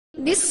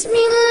بسم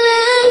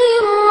الله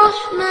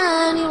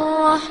الرحمن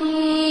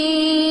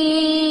الرحيم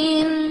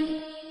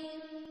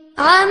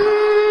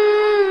عما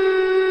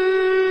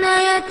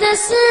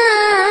يتساءلون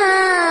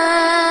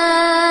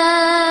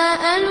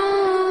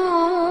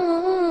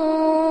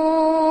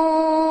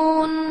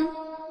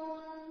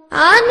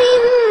عن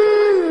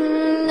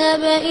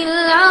النبأ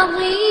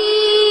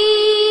العظيم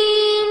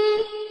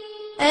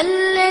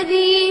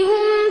الذي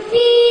هم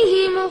فيه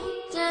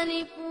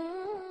مختلفون.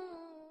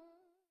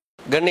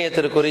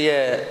 கண்ணியத்திற்குரிய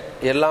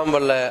எல்லாம்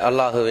வல்ல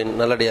அல்லாஹுவின்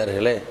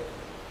நல்லடியார்களே,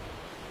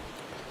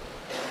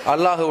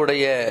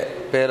 அல்லாஹுடைய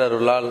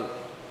பேரருளால்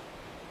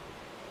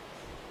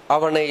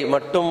அவனை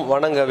மட்டும்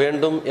வணங்க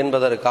வேண்டும்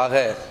என்பதற்காக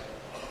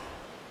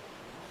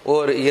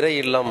ஓர் இறை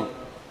இல்லம்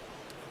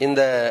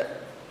இந்த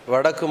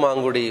வடக்கு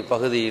மாங்குடி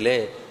பகுதியிலே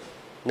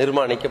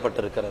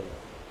நிர்மாணிக்கப்பட்டிருக்கிறது.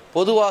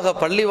 பொதுவாக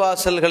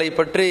பள்ளிவாசல்களை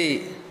பற்றி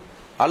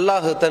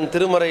அல்லாஹு தன்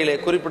திருமறையிலே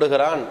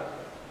குறிப்பிடுகிறான்,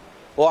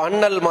 ஓ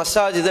அன்னல்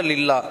மசாஜிதல்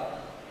இல்லா,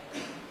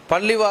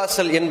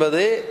 பள்ளிவாசல்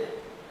என்பது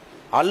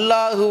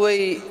அல்லாஹுவை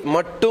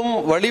மட்டும்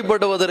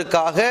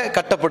வழிபடுவதற்காக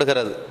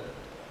கட்டப்படுகிறது.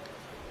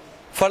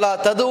 ஃபலா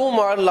ததுவும்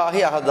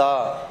அல்லாஹி அஹதா,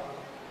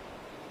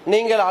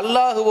 நீங்கள்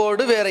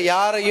அல்லாஹுவோடு வேற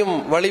யாரையும்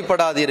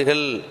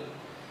வழிபடாதீர்கள்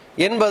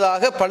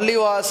என்பதாக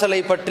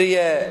பள்ளிவாசலை பற்றிய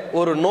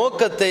ஒரு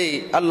நோக்கத்தை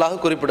அல்லாஹ்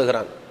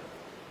குறிப்பிடுகிறான்.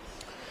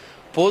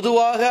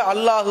 பொதுவாக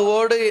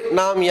அல்லாஹுவோடு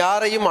நாம்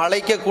யாரையும்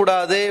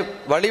அழைக்கக்கூடாது,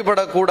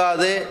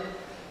 வழிபடக்கூடாது,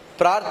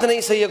 பிரார்த்தனை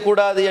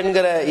செய்யக்கூடாது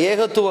என்கிற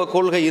ஏகத்துவ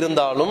கொள்கை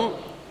இருந்தாலும்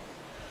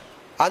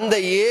அந்த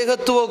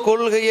ஏகத்துவ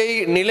கொள்கையை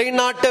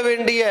நிலைநாட்ட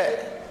வேண்டிய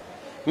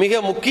மிக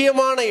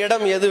முக்கியமான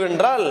இடம்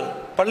எதுவென்றால்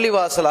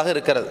பள்ளிவாசலாக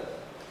இருக்கிறது.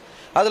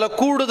 அதில்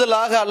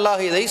கூடுதலாக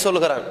அல்லாஹ் இதை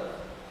சொல்கிறான்.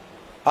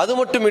 அது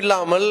மட்டும்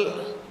இல்லாமல்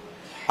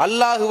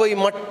அல்லாஹுவை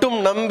மட்டும்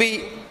நம்பி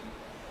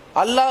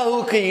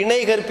அல்லாஹுவுக்கு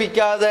இணை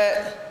கற்பிக்காத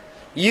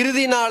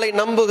இறுதி நாளை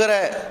நம்புகிற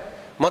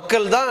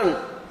மக்கள்தான்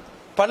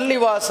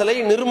பள்ளிவாசலை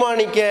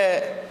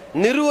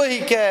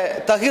நிர்வகிக்க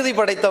தகுதி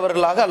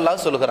படைத்தவர்களாக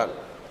அல்லாஹ் சொல்கிறான்.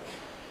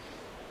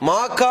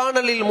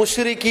 மாகாணலில்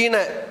முஷ்ரிகீன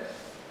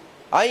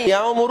ஐ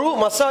யாமுரு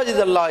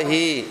மசாஜித்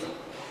அல்லாஹி,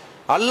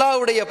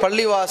 அல்லாஹ்வுடைய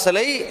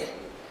பள்ளிவாசலை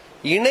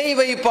இணை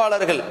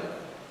வைப்பாளர்கள்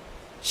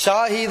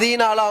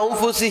ஷாஹிதீன் அலா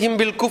அன்ஃபுஸிஹிம்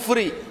பில்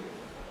குஃப்ரி,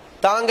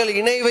 தாங்கள்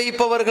இணை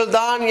வைப்பவர்கள்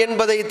தான்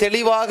என்பதை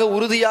தெளிவாக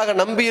உறுதியாக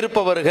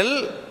நம்பியிருப்பவர்கள்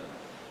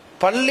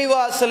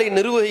பள்ளிவாசலை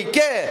நிர்வகிக்க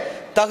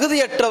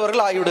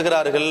தகுதியற்றவர்கள்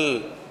ஆகிவிடுகிறார்கள்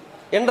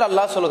என்று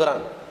அல்லாஹ்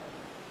சொல்கிறான்.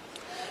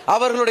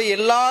 அவர்களுடைய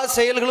எல்லா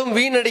செயல்களும்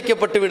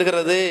வீணடிக்கப்பட்டு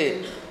விடுகிறது,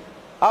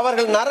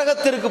 அவர்கள்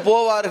நரகத்திற்கு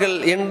போவார்கள்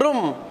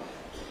என்றும்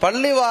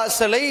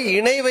பள்ளிவாசலை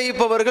இணை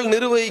வைப்பவர்கள்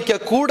நிர்வகிக்க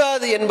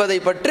கூடாது என்பதை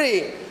பற்றி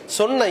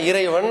சொன்ன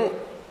இறைவன்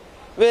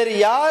வேறு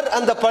யார்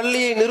அந்த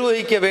பள்ளியை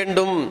நிர்வகிக்க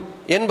வேண்டும்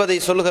என்பதை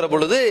சொல்கிற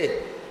பொழுது,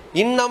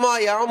 இன்னமா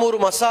யாமுரு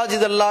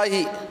மசாஜித்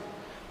அல்லாஹி,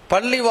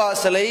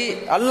 பள்ளிவாசலை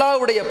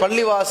அல்லாஹ்வுடைய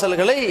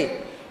பள்ளிவாசல்களை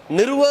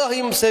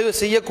நிர்வாகம்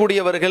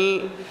செய்யக்கூடியவர்கள்,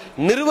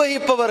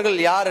 நிர்வகிப்பவர்கள்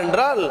யார்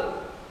என்றால்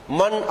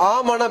மன்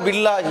ஆமன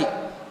பில்லாஹி,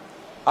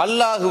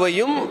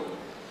 அல்லாஹுவையும்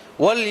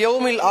வல்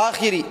யௌமில்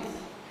ஆஹிரி,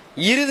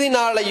 இறுதி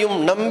நாளையும்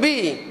நம்பி,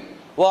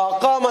 வ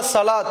அகாம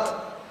ஸலாத்,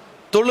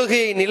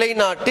 தொழுகையை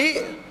நிலைநாட்டி,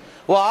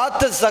 வ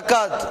ஆத்த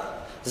ஸகாத்,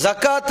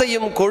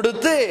 ஸகாத்தையும்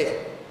கொடுத்து,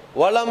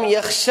 வலம்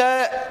யக்ஷ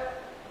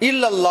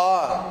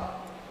இல்லல்லாஹ்,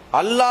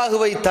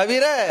 அல்லாஹுவை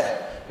தவிர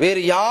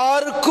வேறு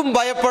யாருக்கும்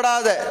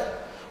பயப்படாத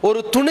ஒரு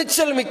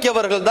துணிச்சல்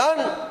மிக்கவர்கள்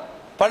தான்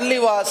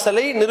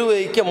பள்ளிவாசலை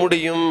நிர்வகிக்க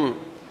முடியும்.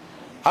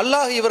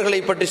 அல்லாஹ் இவர்களை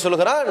பற்றி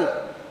சொல்கிறான்,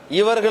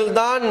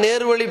 இவர்கள்தான்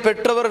நேர்வழி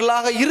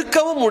பெற்றவர்களாக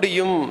இருக்கவும்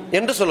முடியும்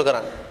என்று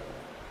சொல்கிறான்.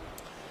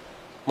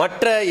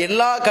 மற்ற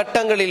எல்லா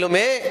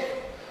கட்டங்களிலுமே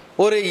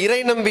ஒரு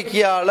இறை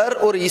நம்பிக்கையாளர்,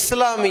 ஒரு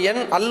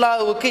இஸ்லாமியன்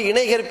அல்லாஹ்வுக்கு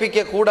இணை கற்பிக்க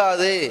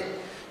கூடாது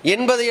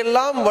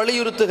என்பதையெல்லாம்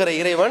வலியுறுத்துகிற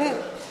இறைவன்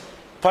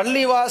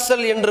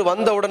பள்ளிவாசல் என்று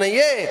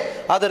வந்தவுடனேயே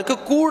அதற்கு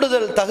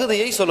கூடுதல்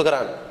தகுதியை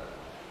சொல்கிறான்.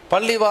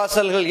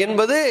 பள்ளிவாசல்கள்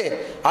என்பது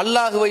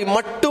அல்லாஹுவை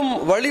மட்டும்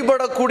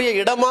வழிபடக்கூடிய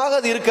இடமாக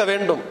அது இருக்க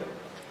வேண்டும்.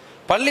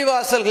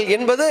 பள்ளிவாசல்கள்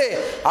என்பது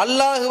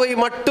அல்லாஹுவை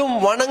மட்டும்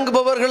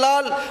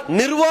வணங்குபவர்களால்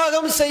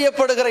நிர்வாகம்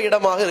செய்யப்படுகிற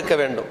இடமாக இருக்க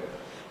வேண்டும்.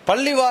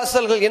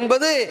 பள்ளிவாசல்கள்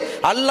என்பது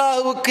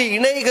அல்லாஹுவுக்கு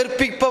இணை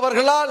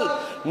கற்பிப்பவர்களால்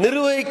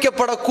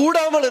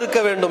நிர்வகிக்கப்படக்கூடாமல் இருக்க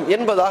வேண்டும்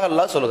என்பதாக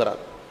அல்லாஹ்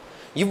சொல்கிறான்.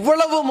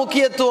 இவ்வளவு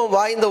முக்கியத்துவம்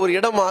வாய்ந்த ஒரு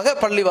இடமாக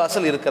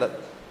பள்ளிவாசல் இருக்கிறது.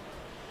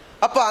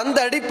 அப்ப அந்த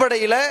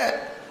அடிப்படையில்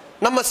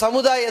நம்ம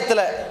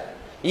சமுதாயத்தில்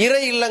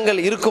இறை இல்லங்கள்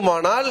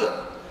இருக்குமானால்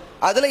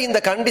அதுல இந்த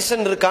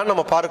கண்டிஷன் இருக்கான்னு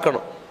நம்ம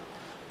பார்க்கணும்.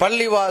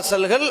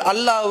 பள்ளிவாசல்கள்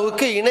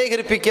அல்லாஹ்வுக்கு இணை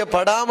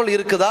கற்பிக்கப்படாமல்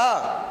இருக்குதா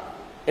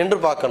என்று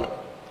பார்க்கணும்.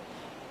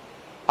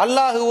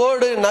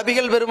 அல்லாஹுவோடு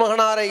நபிகள்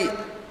பெருமகனாரை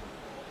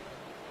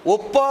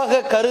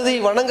ஒப்பாக கருதி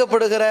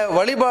வணங்கப்படுகிற,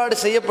 வழிபாடு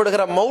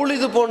செய்யப்படுகிற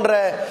மௌலிது போன்ற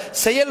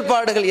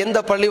செயல்பாடுகள் எந்த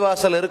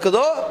பள்ளிவாசல்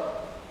இருக்குதோ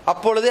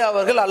அப்பொழுதே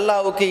அவர்கள்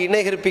அல்லாஹ்வுக்கு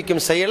இணை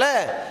கற்பிக்கும் செயலை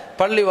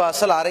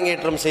பள்ளிவாசல்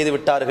அரங்கேற்றம் செய்து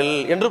விட்டார்கள்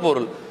என்று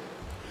பொருள்.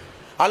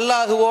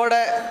 அல்லாஹுவோட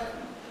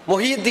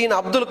முஹியுத்தீன்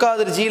அப்துல்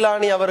காதிர்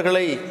ஜீலானி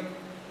அவர்களை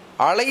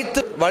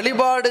அழைத்து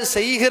வழிபாடு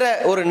செய்கிற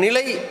ஒரு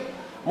நிலை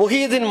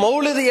முஹீதின்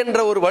மௌலிது என்ற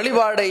ஒரு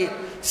வழிபாடை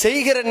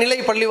செய்கிற நிலை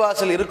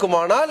பள்ளிவாசல்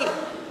இருக்குமானால்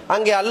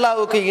அங்கே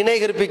அல்லாஹ்வுக்கு இணை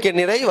கற்பிக்க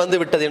நிலை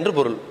வந்துவிட்டது என்று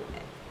பொருள்.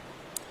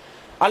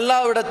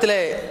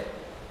 அல்லாஹ்விடத்திலே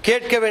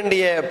கேட்க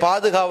வேண்டிய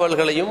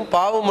பாதுகாவல்களையும்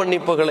பாவ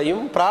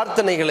மன்னிப்புகளையும்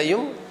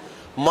பிரார்த்தனைகளையும்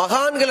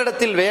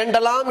மகான்களிடத்தில்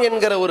வேண்டலாம்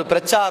என்கிற ஒரு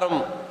பிரச்சாரம்,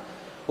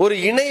 ஒரு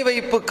இணை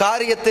வைப்பு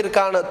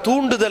காரியத்திற்கான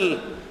தூண்டுதல்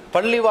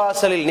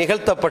பள்ளிவாசலில்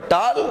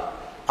நிகழ்த்தப்பட்டால்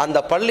அந்த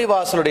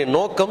பள்ளிவாசலுடைய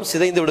நோக்கம்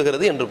சிதைந்து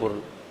விடுகிறது என்று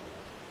பொருள்.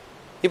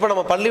 இப்ப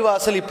நம்ம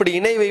பள்ளிவாசல் இப்படி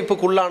இணை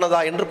வைப்புக்கு உள்ளானதா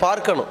என்று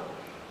பார்க்கணும்.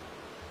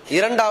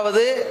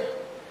 இரண்டாவது,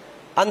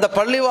 அந்த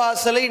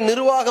பள்ளிவாசலை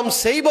நிர்வாகம்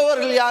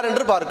செய்பவர்கள் யார்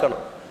என்று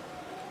பார்க்கணும்.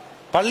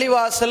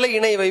 பள்ளிவாசல்ல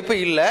இணை வைப்பு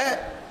இல்லை,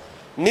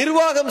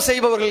 நிர்வாகம்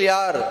செய்பவர்கள்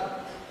யார்?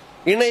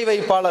 இணை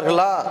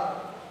வைப்பாளர்களா?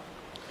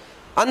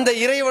 அந்த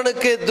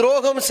இறைவனுக்கு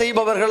துரோகம்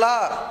செய்பவர்களா?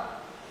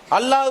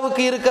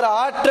 அல்லாஹ்வுக்கு இருக்கிற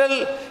ஆற்றல்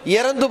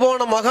இறந்து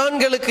போன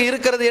மகான்களுக்கு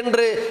இருக்கிறது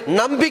என்று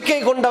நம்பிக்கை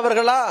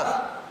கொண்டவர்களா?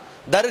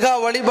 தர்கா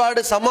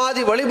வழிபாடு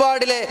சமாதி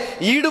வழிபாடிலே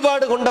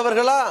ஈடுபாடு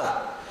கொண்டவர்களா?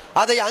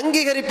 அதை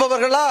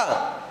அங்கீகரிப்பவர்களா?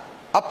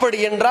 அப்படி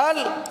என்றால்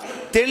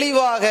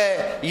தெளிவாக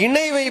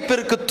இணை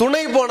வைப்பிற்கு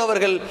துணை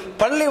போனவர்கள்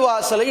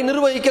பள்ளிவாசலை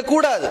நிர்வகிக்க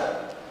கூடாது.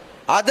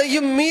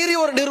 அதையும் மீறி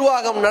ஒரு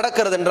நிர்வாகம்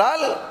நடக்கிறது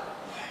என்றால்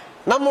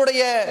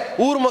நம்முடைய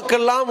ஊர்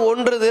மக்கள்லாம்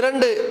ஒன்று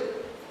திரண்டு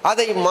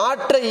அதை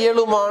மாற்ற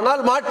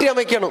இயலுமானால் மாற்றி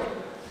அமைக்கணும்.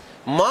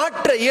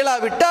 மாற்ற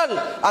இயலாவிட்டால்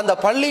அந்த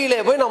பள்ளியிலே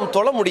போய் நாம்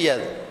தொழ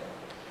முடியாது.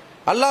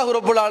 அல்லாஹ்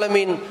ரப்புல்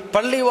ஆலமீன்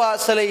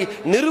பள்ளிவாசலை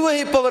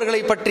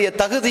நிர்வகிப்பவர்களை பற்றிய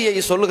தகுதியை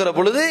சொல்லுகிற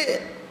பொழுது,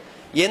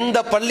 எந்த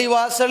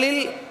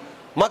பள்ளிவாசலில்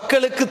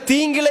மக்களுக்கு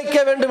தீங்கிழைக்க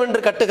வேண்டும் என்று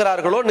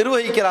கட்டுகிறார்களோ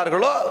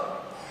நிர்வகிக்கிறார்களோ,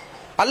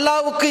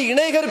 அல்லாஹ்வுக்கு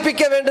இணை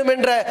கற்பிக்க வேண்டும்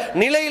என்ற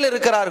நிலையில்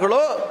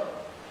இருக்கிறார்களோ,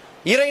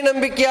 இறை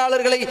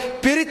நம்பிக்கையாளர்களை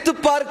பிரித்து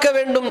பார்க்க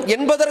வேண்டும்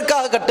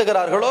என்பதற்காக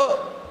கட்டுகிறார்களோ,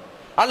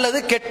 அல்லது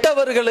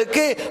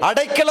கெட்டவர்களுக்கு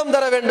அடைக்கலம்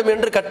தர வேண்டும்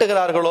என்று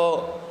கட்டுகிறார்களோ,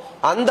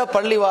 அந்த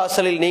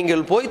பள்ளிவாசலில்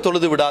நீங்கள் போய்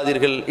தொழுது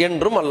விடாதீர்கள்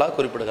என்றும் அல்லாஹ்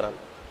குறிப்பிடுகிறான்.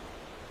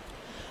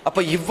 அப்ப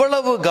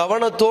இவ்வளவு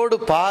கவனத்தோடு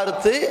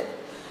பார்த்து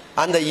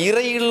அந்த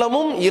இறை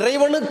இல்லமும்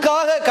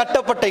இறைவனுக்காக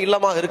கட்டப்பட்ட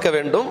இல்லமாக இருக்க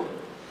வேண்டும்.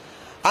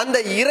 அந்த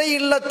இறை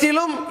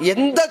இல்லத்திலும்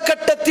எந்த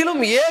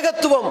கட்டத்திலும்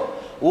ஏகத்துவம்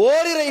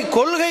ஓரிரை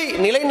கொள்கை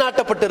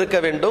நிலைநாட்டப்பட்டு இருக்க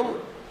வேண்டும்.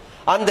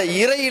 அந்த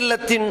இறை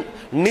இல்லத்தின்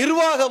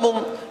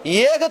நிர்வாகமும்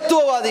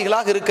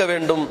ஏகத்துவவாதிகளாக இருக்க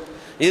வேண்டும்.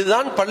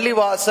 இதுதான்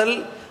பள்ளிவாசல்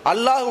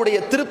அல்லாஹ்வுடைய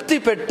திருப்தி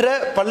பெற்ற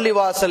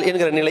பள்ளிவாசல்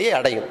என்கிற நிலையை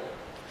அடையும்.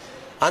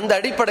 அந்த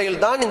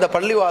அடிப்படையில் தான் இந்த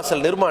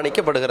பள்ளிவாசல்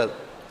நிர்மாணிக்கப்படுகிறது.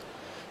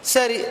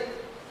 சரி,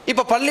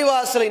 இப்ப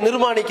பள்ளிவாசலை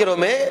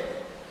நிர்மாணிக்கிறோமே,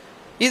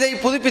 இதை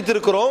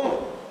புதுப்பித்திருக்கிறோம்.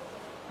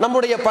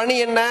 நம்முடைய பணி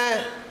என்ன?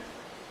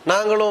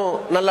 நாங்களும்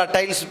நல்லா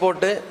டைல்ஸ்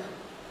போட்டு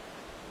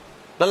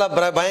நல்லா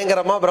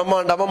பயங்கரமா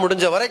பிரம்மாண்டமா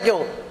முடிஞ்ச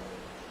வரைக்கும்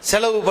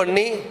செலவு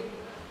பண்ணி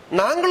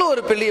நாங்களும்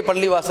ஒரு பெரிய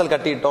பள்ளிவாசல்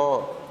கட்டிட்டோம்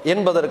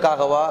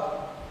என்பதற்காகவா?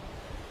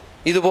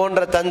 இது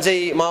போன்ற தஞ்சை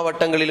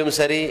மாவட்டங்களிலும்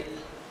சரி,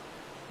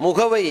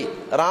 முகவை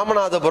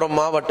ராமநாதபுரம்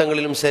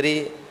மாவட்டங்களிலும் சரி,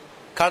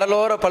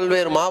 கடலோர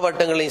பல்வேறு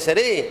மாவட்டங்களிலும்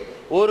சரி,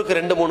 ஊருக்கு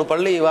 2-3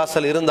 பள்ளி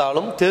வாசல்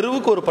இருந்தாலும்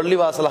தெருவுக்கு ஒரு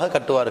பள்ளிவாசலாக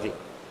கட்டுவார்கள்.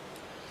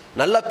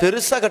 நல்லா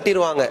பெருசா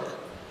கட்டிடுவாங்க.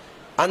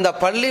 அந்த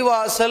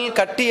பள்ளிவாசல்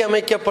கட்டி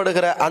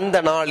அமைக்கப்படுகிற அந்த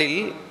நாளில்,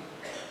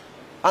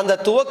 அந்த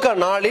துவக்க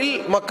நாளில்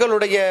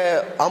மக்களுடைய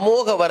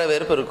அமோக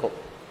வரவேற்பு இருக்கும்.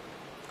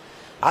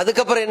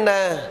 அதுக்கப்புறம் என்ன?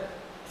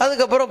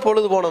 அதுக்கப்புறம்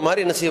பொழுது போன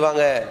மாதிரி என்ன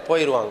செய்வாங்க?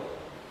 போயிடுவாங்க.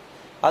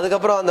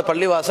 அதுக்கப்புறம் அந்த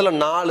பள்ளிவாசல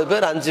 4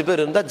 பேர் 5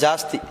 பேர் இருந்தால்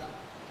ஜாஸ்தி.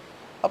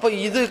 அப்போ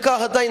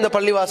இதுக்காகத்தான் இந்த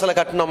பள்ளிவாசலை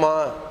கட்டணுமா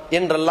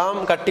என்றெல்லாம்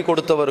கட்டி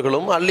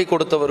கொடுத்தவர்களும் அள்ளி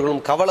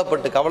கொடுத்தவர்களும்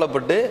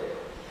கவலைப்பட்டு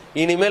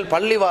இனிமேல்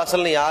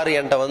பள்ளிவாசல்னு யாரும்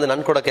என்கிட்ட வந்து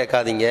நன்கொடை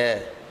கேட்காதீங்க,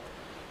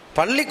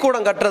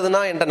 பள்ளிக்கூடம்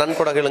கட்டுறதுனா என்கிட்ட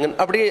நன்கொடை கேளுங்க,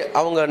 அப்படி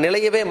அவங்க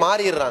நிலையவே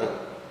மாறிடுறாங்க.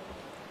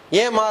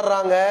 ஏன்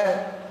மாறுறாங்க?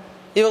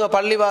 இவங்க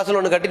பள்ளிவாசல்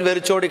ஒன்று கட்டிட்டு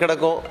வெறிச்சோடி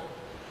கிடக்கும்,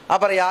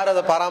 அப்புறம் யாரும்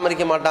அதை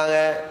பராமரிக்க மாட்டாங்க,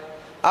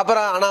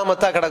 அப்புறம்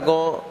அனாமத்தாக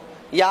கிடக்கும்,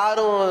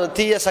 யாரும்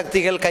தீய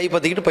சக்திகள்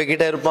கைப்பற்றிக்கிட்டு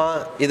போய்கிட்டே இருப்பான்.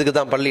 இதுக்கு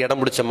தான் பள்ளி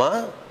இடம் பிடிச்சோமா,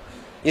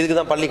 இதுக்கு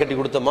தான் பள்ளி கட்டி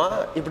கொடுத்தோமா,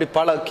 இப்படி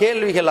பல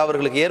கேள்விகள்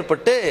அவர்களுக்கு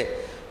ஏற்பட்டு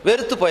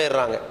வெறுத்து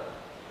போயிடுறாங்க.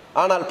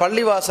 ஆனால்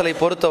பள்ளிவாசலை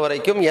பொறுத்த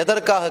வரைக்கும்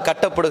எதற்காக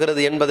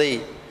கட்டப்படுகிறது என்பதை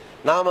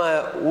நாம்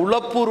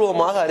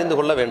உளப்பூர்வமாக அறிந்து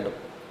கொள்ள வேண்டும்.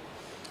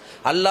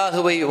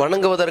 அல்லாஹுவை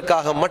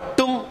வணங்குவதற்காக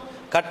மட்டும்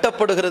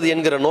கட்டப்படுகிறது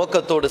என்கிற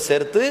நோக்கத்தோடு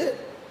சேர்த்து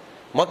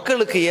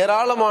மக்களுக்கு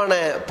ஏராளமான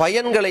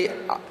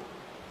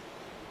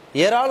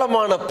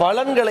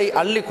பலன்களை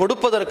அள்ளி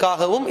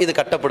கொடுப்பதற்காகவும் இது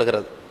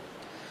கட்டப்படுகிறது.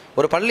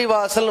 ஒரு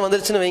பள்ளிவாசல்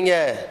வந்துருச்சுன்னு வைங்க,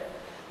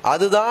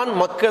 அதுதான்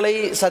மக்களை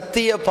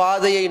சத்திய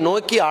பாதையை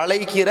நோக்கி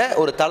அழைக்கிற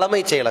ஒரு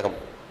தலைமைச் செயலகம்,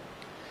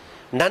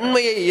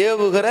 நன்மையை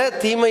ஏவுகிற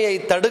தீமையை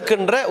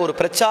தடுக்கின்ற ஒரு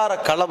பிரச்சார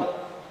களம்.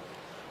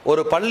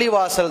 ஒரு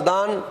பள்ளிவாசல்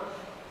தான்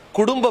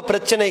குடும்ப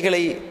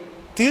பிரச்சனைகளை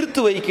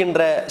தீர்த்து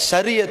வைக்கின்ற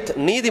ஷரியத்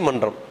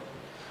நீதிமன்றம்.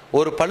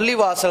 ஒரு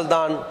பள்ளிவாசல்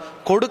தான்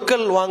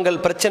கொடுக்கல் வாங்கல்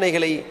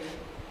பிரச்சனைகளை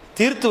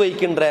தீர்த்து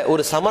வைக்கின்ற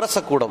ஒரு சமரச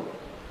கூடம்.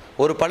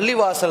 ஒரு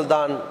பள்ளிவாசல்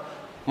தான்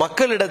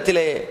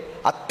மக்களிடத்திலே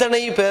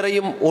அத்தனை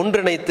பேரையும்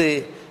ஒன்றிணைத்து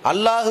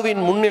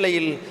அல்லாஹுவின்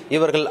முன்னிலையில்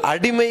இவர்கள்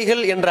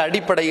அடிமைகள் என்ற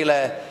அடிப்படையில்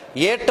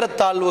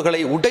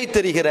ஏற்றத்தாழ்வுகளை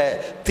உடைத்தெறிகிற,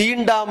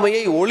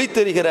 தீண்டாமையை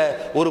ஒளித்தெறிகிற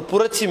ஒரு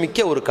புரட்சி மிக்க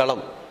ஒரு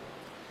களம்.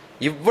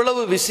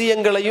 இவ்வளவு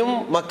விஷயங்களையும்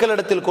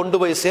மக்களிடத்தில் கொண்டு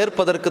போய்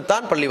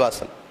சேர்ப்பதற்குத்தான்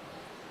பள்ளிவாசல்.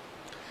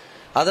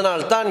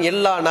 அதனால்தான்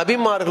எல்லா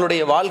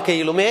நபிமார்களுடைய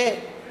வாழ்க்கையிலுமே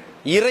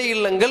இறை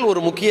இல்லங்கள் ஒரு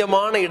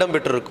முக்கியமான இடம்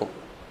பெற்றிருக்கும்.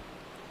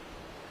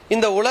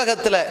 இந்த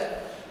உலகத்துல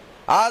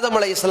ஆதம்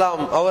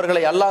அலைஹிஸ்ஸலாம்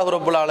அவர்களை அல்லாஹ்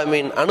ரப்பல்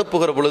ஆலமீன்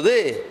அனுப்புகிற பொழுது,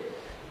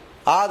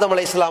 ஆதம்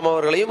அலைஹிஸ்ஸலாம்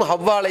அவர்களையும்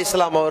ஹவ்வா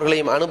அலைஹிஸ்ஸலாம்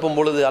அவர்களையும் அனுப்பும்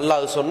பொழுது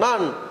அல்லாஹ்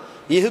சொன்னான்,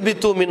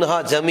 இஹ்பித்து மின்ஹா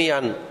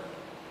ஜமீஅன்,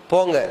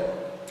 போங்க,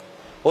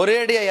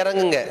 ஒரேடியா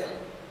இறங்குங்க,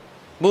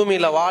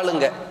 பூமியில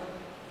வாழுங்க.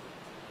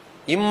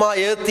 இம்மா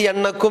ஏத்தி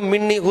அன்னக்கும்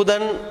மின்னி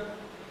ஹுதன்,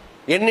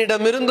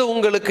 என்னிடமிருந்து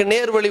உங்களுக்கு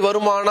நேர்வழி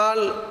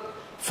வருமானால்,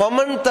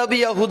 ஃபமன்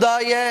தபிய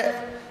ஹுதாய,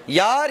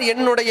 யார்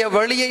என்னுடைய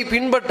வழியை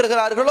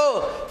பின்பற்றுகிறார்களோ,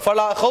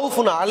 ஃபலா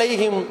ஹவுஃபுன்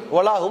அலைஹிம்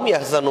வலாஹும்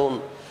யஹ்ஸனூன்,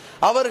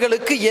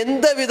 அவர்களுக்கு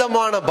எந்த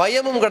விதமான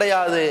பயமும்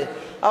கிடையாது,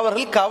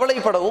 அவர்கள்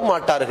கவலைப்படவும்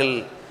மாட்டார்கள்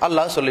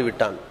அல்லாஹ்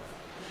சொல்லிவிட்டான்.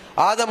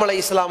 ஆதம்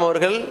அலைஹிஸ்ஸலாம்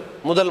அவர்கள்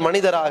முதல்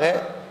மனிதராக,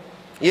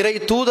 இறை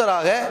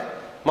தூதராக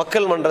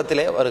மக்கள்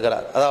மன்றத்திலே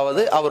வருகிறார்.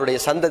 அதாவது அவருடைய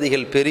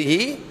சந்ததிகள்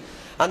பெருகி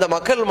அந்த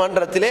மக்கள்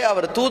மன்றத்திலே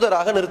அவர்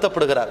தூதராக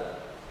நிறுத்தப்படுகிறார்.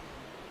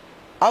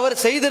 அவர்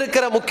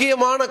செய்திருக்கிற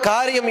முக்கியமான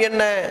காரியம்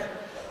என்ன?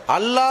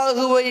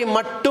 அல்லாஹுவை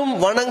மட்டும்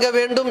வணங்க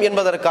வேண்டும்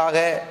என்பதற்காக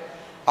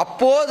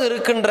அப்போது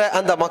இருக்கின்ற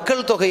அந்த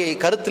மக்கள் தொகையை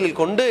கருத்தில்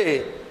கொண்டு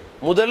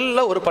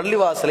முதல்ல ஒரு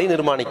பள்ளிவாசலை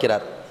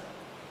நிர்மாணிக்கிறார்.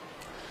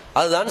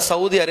 அதுதான்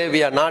சவுதி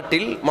அரேபியா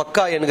நாட்டில்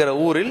மக்கா என்கிற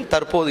ஊரில்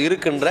தற்போது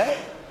இருக்கின்ற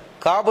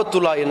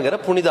காபத்துல்லா என்கிற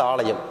புனித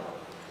ஆலயம்.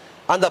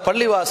 அந்த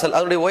பள்ளிவாசல்,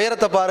 அதனுடைய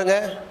உயரத்தை பாருங்க.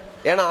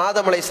 ஏன்னா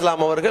ஆதம்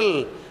அலைஹிஸ்ஸலாம் அவர்கள்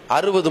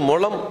 60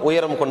 முழம்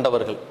உயரம்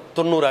கொண்டவர்கள்,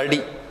 90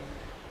 அடி.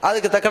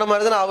 அதுக்கு தக்கன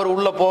மாதிரி தான் அவர்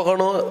உள்ள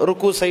போகணும்,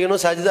 ருக்கு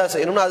செய்யணும், சஜிதா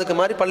செய்யணும்னு அதுக்கு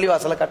மாதிரி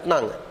பள்ளிவாசலை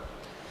கட்டினாங்க.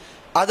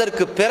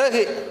 அதற்கு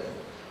பிறகு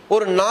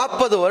ஒரு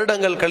 40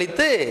 வருடங்கள்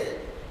கழித்து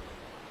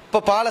இப்போ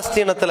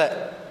பாலஸ்தீனத்தில்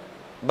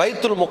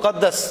பைத்துல்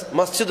முகத்தஸ்,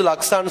 மஸ்ஜிதுல்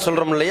அக்ஸான்னு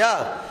சொல்றோம் இல்லையா,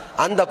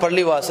 அந்த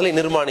பள்ளிவாசலை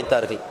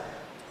நிர்மாணித்தார்கள்.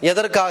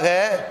 எதற்காக?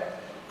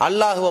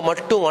 அல்லாஹுவை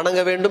மட்டும்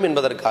வணங்க வேண்டும்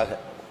என்பதற்காக.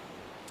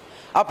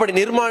 அப்படி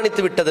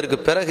நிர்மாணித்து விட்டதற்கு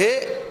பிறகு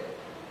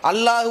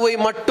அல்லாஹுவை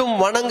மட்டும்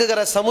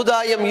வணங்குகிற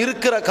சமுதாயம்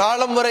இருக்கிற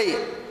காலம் வரை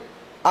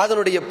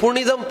அதனுடைய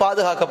புனிதம்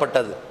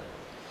பாதுகாக்கப்பட்டது.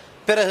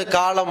 பிறகு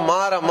காலம்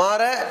மாற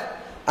மாற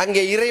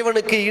அங்கே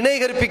இறைவனுக்கு இணை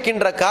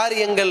கற்பிக்கின்ற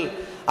காரியங்கள்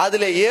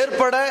அதில்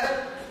ஏற்பட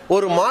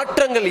ஒரு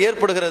மாற்றங்கள்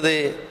ஏற்படுகிறது.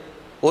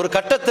 ஒரு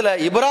கட்டத்தில்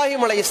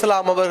இப்ராஹிம்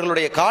அலைஹிஸ்ஸலாம்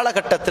அவர்களுடைய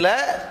காலகட்டத்தில்,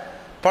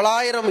 பல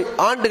ஆயிரம்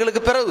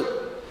ஆண்டுகளுக்கு பிறகு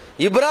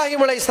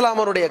இப்ராஹிம் அலைஹிஸ்ஸலாம்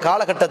அவருடைய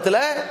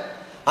காலகட்டத்தில்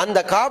அந்த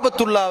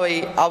காபத்துல்லாவை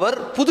அவர்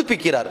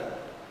புதுப்பிக்கிறார்.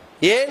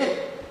 ஏன்?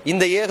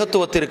 இந்த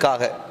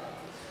ஏகத்துவத்திற்காக,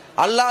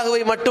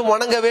 அல்லாஹுவை மட்டும்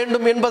வணங்க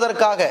வேண்டும்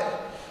என்பதற்காக,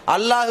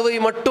 அல்லாஹுவை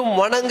மட்டும்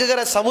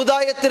வணங்குகிற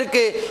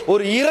சமுதாயத்திற்கு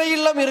ஒரு இறை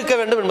இல்லம் இருக்க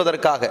வேண்டும்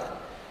என்பதற்காக,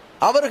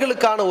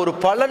 அவர்களுக்கான ஒரு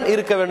பலன்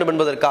இருக்க வேண்டும்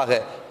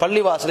என்பதற்காக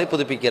பள்ளிவாசலை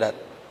புதுப்பிக்கிறார்.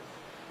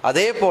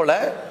 அதே போல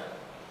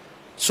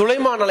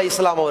சுலைமான்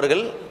அலைஹிஸ்ஸலாம்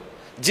அவர்கள்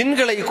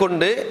ஜின்களை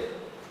கொண்டு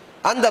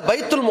அந்த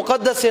பைத்துல்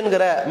முகத்தஸ்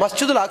என்கிற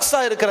மஸ்ஜிதுல் அக்ஸா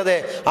இருக்கிறதே,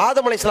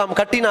 ஆதம் அலைஹிஸ்ஸலாம்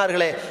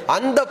கட்டினார்களே,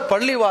 அந்த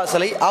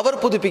பள்ளிவாசலை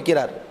அவர்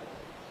புதுப்பிக்கிறார்.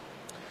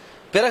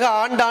 பிறகு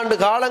ஆண்டாண்டு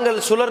காலங்கள்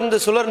சுழர்ந்து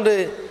சுழர்ந்து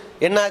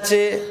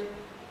என்னாச்சு?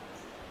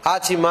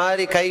 ஆட்சி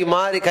மாறி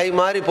கை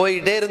மாறி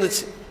போயிட்டே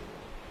இருந்துச்சு.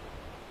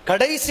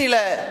 கடைசியில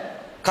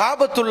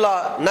காபத்துல்லா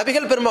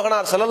நபிகள்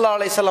பெருமகனார் ஸல்லல்லாஹு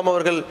அலைஹி வஸல்லம்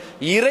அவர்கள்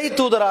இறை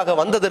தூதராக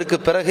வந்ததற்கு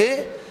பிறகு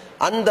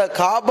அந்த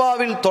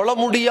காபாவில் தொழ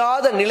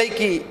முடியாத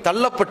நிலைக்கு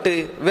தள்ளப்பட்டு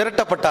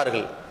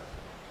விரட்டப்பட்டார்கள்.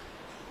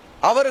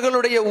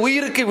 அவர்களுடைய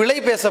உயிருக்கு விலை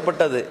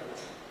பேசப்பட்டது.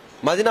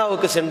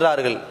 மதினாவுக்கு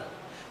சென்றார்கள்.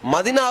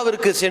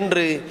 மதினாவிற்கு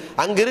சென்று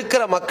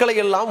அங்கிருக்கிற மக்களை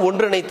எல்லாம்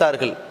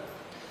ஒன்றிணைத்தார்கள்.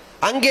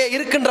 அங்கே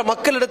இருக்கின்ற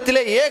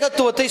மக்களிடத்திலே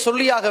ஏகத்துவத்தை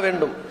சொல்லியாக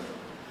வேண்டும்,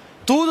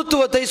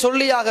 தூதுத்துவத்தை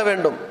சொல்லியாக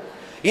வேண்டும்.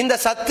 இந்த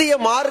சத்திய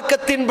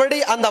மார்க்கத்தின்படி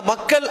அந்த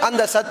மக்கள்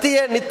அந்த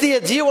சத்திய நித்திய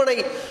ஜீவனை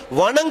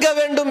வணங்க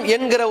வேண்டும்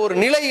என்கிற ஒரு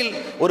நிலையில்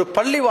ஒரு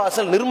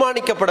பள்ளிவாசல்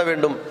நிர்மாணிக்கப்பட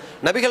வேண்டும்.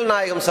 நபிகள்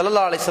நாயகம்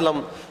ஸல்லல்லாஹு அலைஹி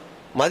வஸல்லம்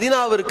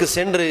மதினாவிற்கு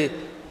சென்று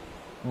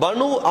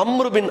பனு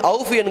அம்ரு பின்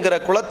அவுஃப் என்கிற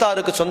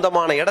குலத்தாருக்கு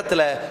சொந்தமான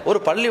இடத்துல ஒரு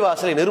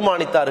பள்ளிவாசலை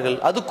நிர்மாணித்தார்கள்.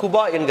 அது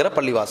குபா என்கிற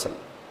பள்ளிவாசல்.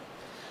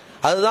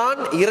 அதுதான்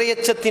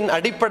இறையச்சத்தின்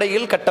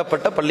அடிப்படையில்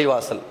கட்டப்பட்ட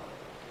பள்ளிவாசல்.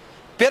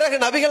 பிறகு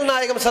நபிகள்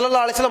நாயகம்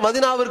ஸல்லல்லாஹு அலைஹி வஸல்லம்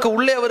மதீனாவிற்கு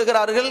உள்ளே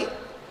வருகிறார்கள்.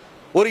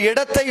 ஒரு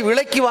இடத்தை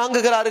விலைக்கு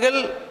வாங்குகிறார்கள்.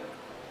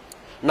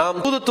 நாம்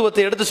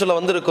தூதுத்துவத்தை எடுத்து சொல்ல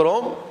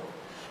வந்திருக்கிறோம்.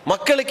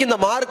 மக்களுக்கு இந்த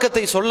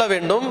மார்க்கத்தை சொல்ல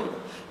வேண்டும்.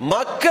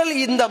 மக்கள்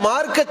இந்த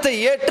மார்க்கத்தை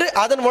ஏற்று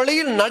அதன்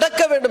வழியில்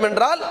நடக்க வேண்டும்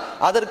என்றால்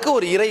அதற்கு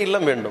ஒரு இறை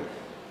இல்லம் வேண்டும்.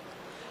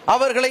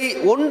 அவர்களை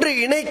ஒன்று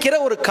இணைக்கிற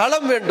ஒரு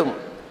களம் வேண்டும்,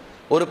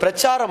 ஒரு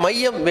பிரச்சார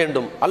மையம்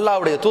வேண்டும்.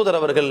 அல்லாஹ்வுடைய தூதர்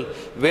அவர்கள்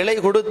விலை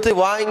கொடுத்து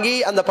வாங்கி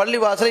அந்த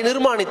பள்ளிவாசலை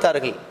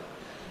நிர்மாணித்தார்கள்.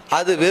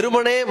 அது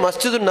வெறுமனே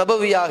மஸ்ஜிது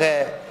நபவியாக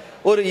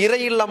ஒரு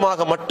இறை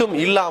இல்லமாக மட்டும்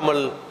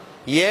இல்லாமல்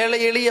ஏழை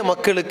எளிய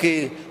மக்களுக்கு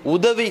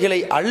உதவிகளை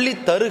அள்ளி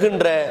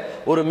தருகின்ற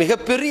ஒரு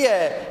மிகப்பெரிய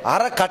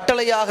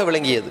அறக்கட்டளையாக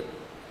விளங்கியது,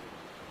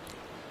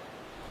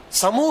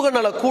 சமூக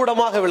நல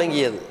கூடமாக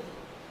விளங்கியது.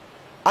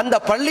 அந்த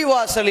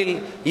பள்ளிவாசலில்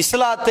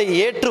இஸ்லாத்தை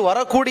ஏற்று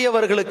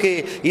வரக்கூடியவர்களுக்கு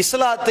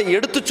இஸ்லாத்தை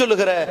எடுத்துச்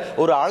சொல்லுகிற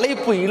ஒரு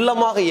அழைப்பு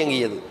இல்லமாக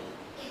இயங்கியது.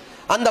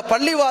 அந்த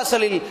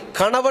பள்ளிவாசலில்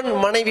கணவன்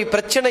மனைவி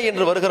பிரச்சனை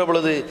என்று வருகிற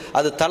பொழுது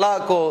அது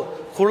தலாக்கோ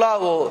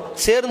குலாவோ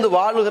சேர்ந்து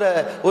வாழுகிற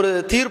ஒரு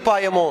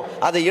தீர்ப்பாயமோ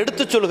அதை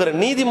எடுத்துச் சொல்கிற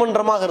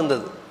நீதிமன்றமாக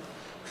இருந்தது.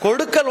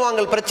 கொடுக்கல்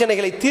வாங்கல்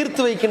பிரச்சனைகளை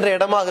தீர்த்து வைக்கின்ற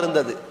இடமாக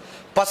இருந்தது.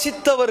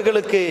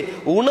 பசித்தவர்களுக்கு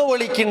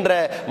உணவளிக்கின்ற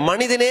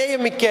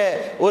மனிதநேயமிக்க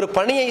ஒரு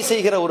பணியை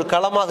செய்கிற ஒரு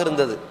களமாக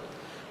இருந்தது.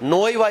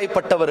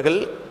 நோய்வாய்ப்பட்டவர்கள்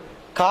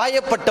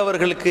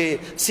காயப்பட்டவர்களுக்கு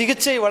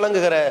சிகிச்சை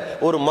வழங்குகிற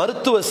ஒரு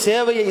மருத்துவ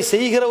சேவையை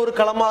செய்கிற ஒரு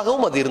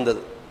களமாகவும் அது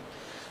இருந்தது.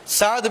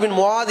 சாத் பின்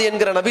முஆத்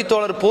என்கிற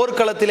நபித்தோழர்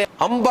போர்க்களத்திலே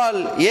அம்பால்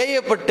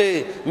ஏயப்பட்டு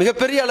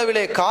மிகப்பெரிய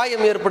அளவிலே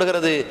காயம்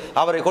ஏற்படுகிறது.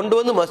 அவரை கொண்டு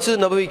வந்து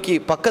மஸ்ஜித் நபவிக்கு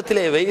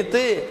பக்கத்திலே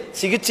வைத்து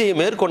சிகிச்சையை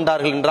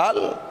மேற்கொண்டார்கள்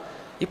என்றால்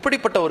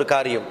இப்படிப்பட்ட ஒரு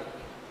காரியம்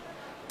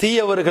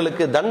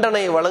தீயவர்களுக்கு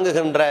தண்டனை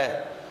வழங்குகின்ற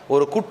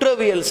ஒரு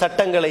குற்றவியல்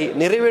சட்டங்களை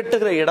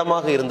நிறைவேற்றுகிற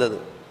இடமாக இருந்தது.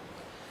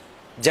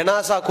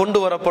 ஜனாசா கொண்டு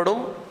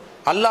வரப்படும்.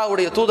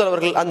 அல்லாஹ்வுடைய தூதர்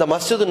அவர்கள் அந்த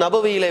மஸ்ஜித்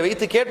நபவியிலே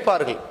வைத்து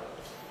கேட்பார்கள்,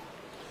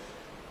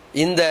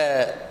 இந்த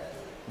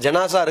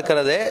ஜனாசா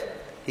இருக்கிறதே,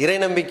 இறை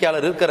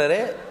நம்பிக்கையாளர் இருக்கிறதே,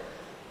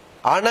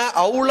 அன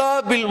அவுலா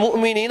பில்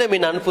முஃமினீன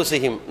மின்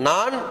அன்ஃபுஸிஹிம்,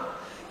 நான்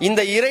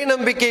இந்த இறை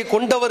நம்பிக்கை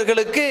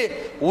கொண்டவர்களுக்கு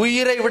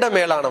உயிரை விட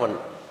மேலானவன்.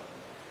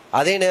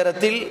 அதே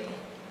நேரத்தில்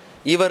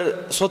இவர்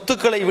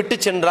சொத்துக்களை விட்டு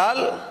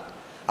சென்றால்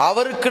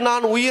அவருக்கு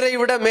நான் உயிரை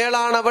விட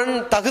மேலானவன்,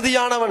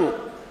 தகுதியானவன்.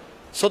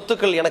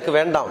 சொத்துக்கள் எனக்கு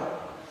வேண்டாம்.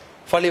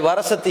 ஃபலி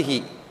வரசத்திஹி,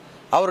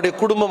 அவருடைய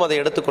குடும்பம் அதை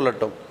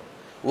எடுத்துக்கொள்ளட்டும்.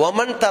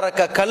 வமன்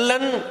தரக்க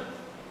கல்லன்,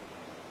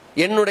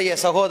 என்னுடைய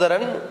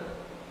சகோதரன்,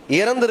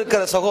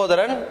 இறந்திருக்கிற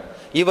சகோதரன்,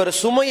 இவர்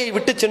சுமையை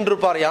விட்டு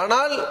சென்றிருப்பார்,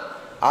 ஆனால்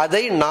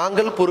அதை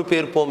நாங்கள்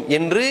பொறுப்பேற்போம்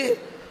என்று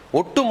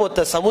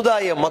ஒட்டுமொத்த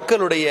சமுதாய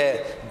மக்களுடைய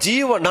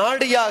ஜீவ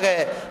நாடியாக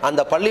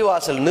அந்த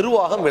பள்ளிவாசல்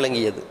நிர்வாகம்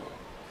விளங்கியது.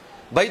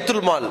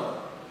 பைத்துல் மால்,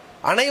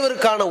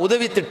 அனைவருக்கான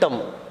உதவி திட்டம்,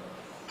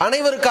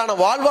 அனைவருக்கான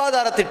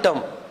வாழ்வாதார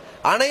திட்டம்,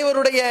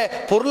 அனைவருடைய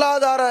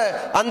பொருளாதார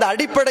அந்த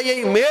அடிப்படையை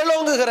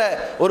மேலோங்குகிற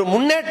ஒரு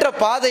முன்னேற்ற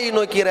பாதையை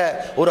நோக்கிற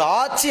ஒரு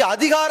ஆட்சி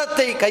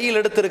அதிகாரத்தை கையில்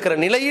எடுத்திருக்கிற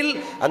நிலையில்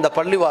அந்த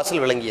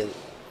பள்ளிவாசல் விளங்கியது.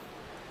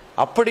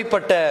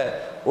 அப்படிப்பட்ட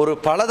ஒரு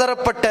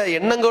பலதரப்பட்ட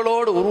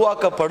எண்ணங்களோடு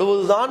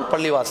உருவாக்கப்படுவதுதான்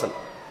பள்ளிவாசல்.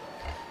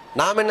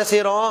 நாம் என்ன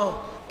செய்யறோம்?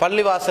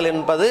 பள்ளிவாசல்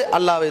என்பது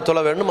அல்லாஹ்வை தொழ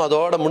வேண்டும்,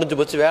 அதோட முடிஞ்சு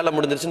போச்சு, வேலை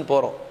முடிஞ்சிருச்சுன்னு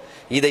போறோம்.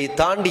 இதை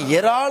தாண்டி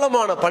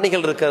ஏராளமான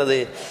பணிகள் இருக்கிறது.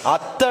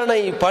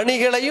 அத்தனை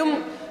பணிகளையும்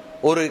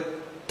ஒரு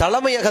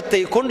தலைமையகத்தை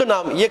கொண்டு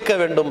நாம் இயக்க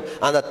வேண்டும்.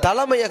 அந்த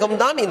தலைமையகம்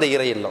தான் இந்த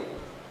இறை இல்லம்.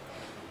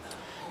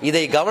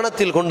 இதை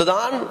கவனத்தில்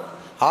கொண்டுதான்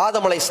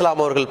ஆதம்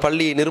அலைஹிஸ்ஸலாம் அவர்கள்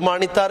பள்ளியை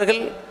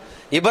நிர்மாணித்தார்கள்.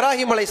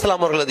 இப்ராஹிம்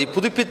அலைஹிஸ்ஸலாம் அவர்கள் அதை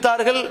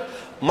புதுப்பித்தார்கள்.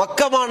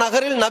 மக்கமா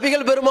நகரில்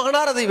நபிகள்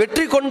பெருமகனார் அதை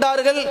வெற்றி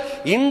கொண்டார்கள்.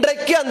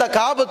 இன்றைக்கு அந்த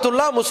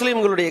காபத்துல்லா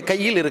முஸ்லிம்களுடைய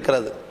கையில்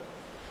இருக்கிறது.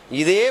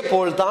 இதே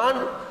போல்தான்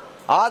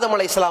ஆதம்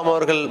அலைஹிஸ்ஸலாம்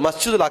அவர்கள்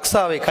மஸ்ஜிதுல்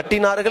அக்ஸாவை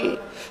கட்டினார்கள்.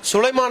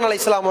 சுலைமான்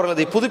அலைஹிஸ்ஸலாம் அவர்கள்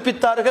அதை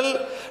புதுப்பித்தார்கள்.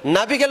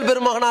 நபிகள்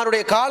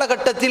பெருமகனாருடைய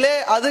காலகட்டத்திலே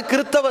அது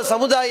கிறிஸ்தவ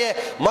சமுதாய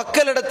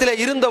மக்களிடத்திலே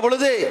இருந்த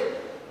பொழுது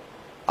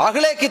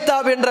அஹ்லே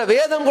கித்தாப் என்ற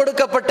வேதம்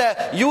கொடுக்கப்பட்ட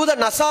யூத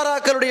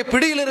நசாராக்களுடைய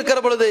பிடியில் இருக்கிற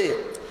பொழுது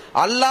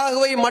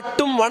அல்லாஹ்வை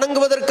மட்டும்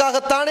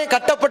வணங்குவதற்காகத்தானே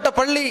கட்டப்பட்ட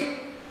பள்ளி.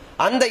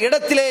 அந்த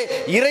இடத்திலே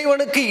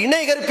இறைவனுக்கு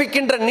இணை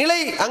கற்பிக்கின்ற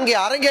நிலை அங்கே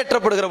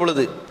அரங்கேற்றப்படுகிற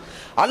பொழுது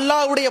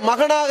அல்லாஹ்வுடைய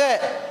மகனாக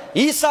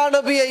ஈசா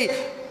நபியை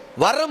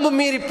வரம்பு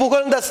மீறி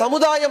புகழ்ந்த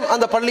சமுதாயம்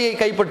அந்த பள்ளியை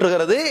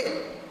கைப்பற்றுகிறது.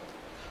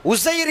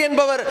 உசைர்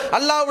என்பவர்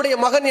அல்லாஹ்வுடைய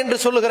மகன் என்று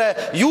சொல்லுகிற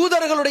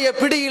யூதர்களுடைய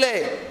பிடியிலே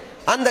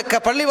அந்த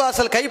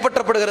பள்ளிவாசல்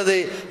கைப்பற்றப்படுகிறது.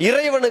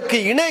 இறைவனுக்கு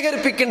இணை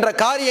கற்பிக்கின்ற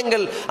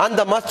காரியங்கள்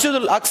அந்த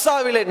மஸ்ஜிதுல்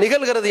அக்ஸாவிலே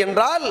நிகழ்கிறது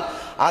என்றால்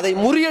அதை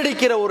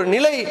முறியடிக்கிற ஒரு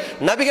நிலை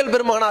நபிகள்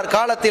பெருமகனார்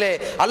காலத்திலே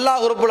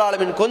அல்லாஹ் ரப்புல்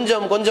ஆலமீன்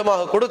கொஞ்சம்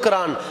கொஞ்சமாக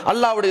கொடுக்கிறான்.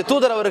 அல்லாஹ்வுடைய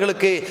தூதர்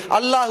அவர்களுக்கு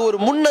அல்லாஹ் ஒரு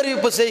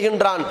முன்னறிவிப்பு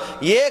செய்கின்றான்.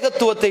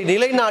 ஏகத்துவத்தை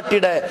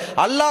நிலைநாட்டிட,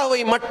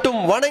 அல்லாஹ்வை மட்டும்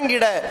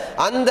வணங்கிட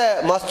அந்த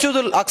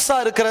மஸ்ஜிதுல் அக்ஸா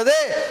இருக்கிறதே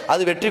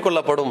அது வெற்றி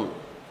கொள்ளப்படும்,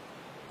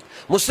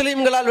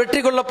 முஸ்லிம்களால்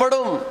வெற்றி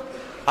கொள்ளப்படும்.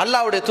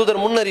 அல்லாஹ்வுடைய தூதர்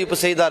முன்னறிவிப்பு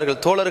செய்தார்கள்.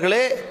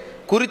 தோழர்களே,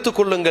 குறித்து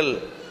கொள்ளுங்கள்,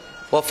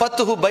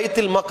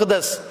 பைத்துல்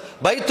மக்தஸ்,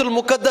 பைத்துல்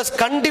முகத்தஸ்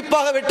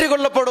கண்டிப்பாக வெற்றி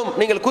கொள்ளப்படும்,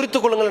 நீங்கள்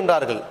குறித்துக் கொள்ளுங்கள்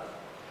என்றார்கள்.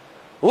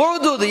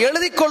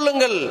 எழுதி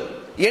கொள்ளுங்கள்,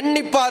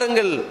 எண்ணி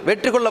பாருங்கள்,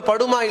 வெற்றி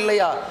கொள்ளப்படுமா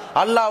இல்லையா?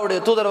 அல்லாஹ்வுடைய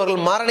தூதர்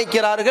அவர்கள்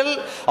மரணிக்கிறார்கள்.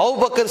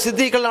 அபூபக்கர்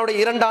சித்திகளுடைய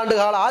 2 ஆண்டு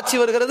கால ஆட்சி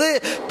வருகிறது.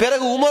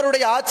 பிறகு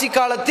உமருடைய ஆட்சி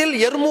காலத்தில்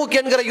எர்மூக்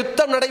என்கிற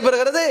யுத்தம்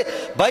நடைபெறுகிறது.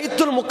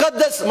 பைத்துல்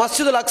முகத்தஸ்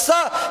மஸ்ஜிதுல்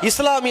அக்ஸா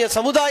இஸ்லாமிய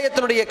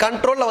சமுதாயத்தினுடைய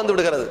கண்ட்ரோல்ல வந்து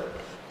விடுகிறது.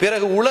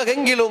 பிறகு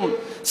உலகெங்கிலும்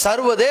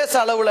சர்வதேச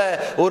அளவுல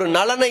ஒரு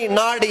நலனை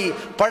நாடி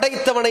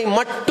படைத்தவனை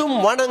மட்டும்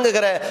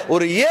வணங்குகிற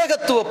ஒரு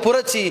ஏகத்துவ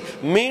புரட்சி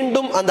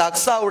மீண்டும் அந்த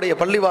அக்ஸாவுடைய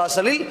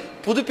பள்ளிவாசலில்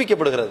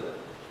புதுப்பிக்கப்படுகிறது.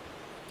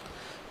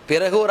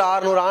 பிறகு ஒரு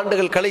 600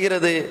 ஆண்டுகள்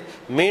கழிகிறது.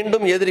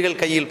 மீண்டும் எதிரிகள்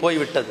கையில்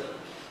போய்விட்டது.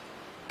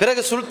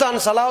 பிறகு சுல்தான்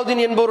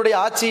சலாவுதீன் என்பவருடைய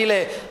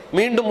ஆட்சியிலே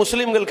மீண்டும்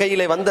முஸ்லிம்கள்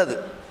கையிலே வந்தது.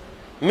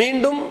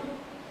 மீண்டும்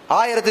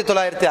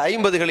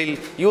 1950களில்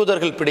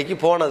யூதர்கள் பிடிக்கு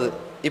போனது.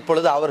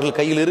 இப்பொழுது அவர்கள்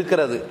கையில்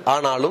இருக்கிறது.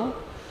 ஆனாலும்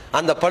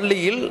அந்த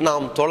பள்ளியில்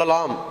நாம்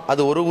தொழலாம்.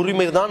 அது ஒரு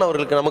உரிமை தான்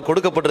அவர்களுக்கு நமக்கு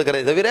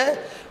கொடுக்கப்பட்டிருக்கிறதே தவிர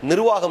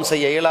நிர்வாகம்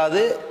செய்ய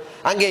இயலாது.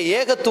 அங்கே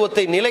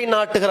ஏகத்துவத்தை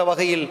நிலைநாட்டுகிற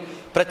வகையில்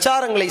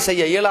பிரச்சாரங்களை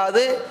செய்ய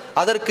இயலாது.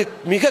 அதற்கு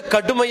மிக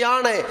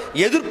கடுமையான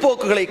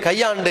எதிர்ப்போக்குகளை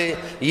கையாண்டு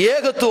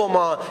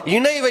ஏகத்துவமா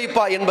இணை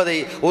வைப்பா என்பதை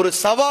ஒரு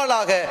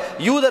சவாலாக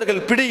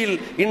யூதர்கள் பிடியில்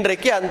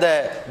இன்றைக்கு அந்த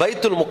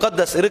பைத்துல்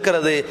முகத்தஸ்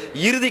இருக்கிறது.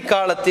 இறுதி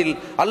காலத்தில்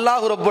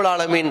அல்லாஹ் ரப்புல்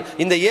ஆலமீன்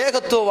இந்த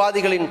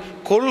ஏகத்துவவாதிகளின்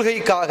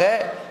கொள்கைக்காக,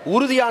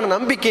 உறுதியான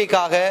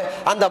நம்பிக்கைக்காக,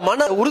 அந்த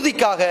மன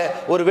உறுதிக்காக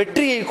ஒரு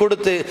வெற்றியை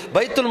கொடுத்து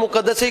பைத்துல்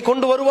முகத்தஸை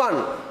கொண்டு வருவான்,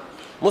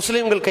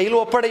 முஸ்லிம்கள் கையில்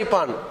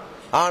ஒப்படைப்பான்.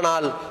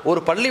 ஆனால் ஒரு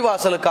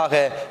பள்ளிவாசலுக்காக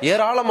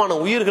ஏராளமான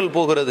உயிர்கள்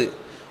போகிறது,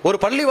 ஒரு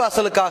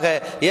பள்ளிவாசலுக்காக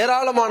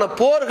ஏராளமான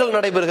போர்கள்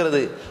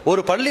நடைபெறுகிறது,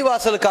 ஒரு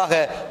பள்ளிவாசலுக்காக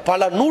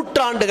பல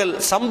நூற்றாண்டுகள்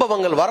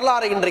சம்பவங்கள்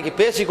வரலாறை இன்றைக்கு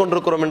பேசிக்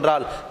கொண்டிருக்கிறோம்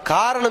என்றால்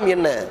காரணம்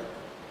என்ன?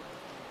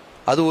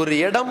 அது ஒரு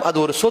இடம், அது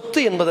ஒரு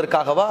சொத்து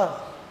என்பதற்காகவா?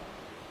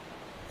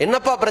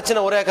 என்னப்பா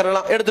பிரச்சனை, ஒரே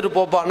ஏக்கரெல்லாம் எடுத்துட்டு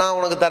போப்பா நான்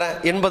உனக்கு தரேன்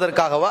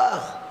என்பதற்காகவா?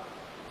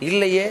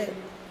 இல்லையே.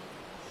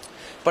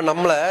 இப்ப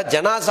நம்மள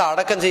ஜனாசா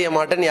அடக்கம் செய்ய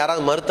மாட்டேன்னு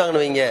யாராவது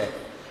மறுத்தாங்கன்னு வைங்க,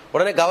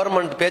 உடனே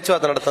கவர்மெண்ட்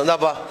பேச்சுவார்த்தை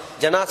நடத்தாப்பா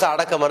ஜனாசா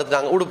அடக்க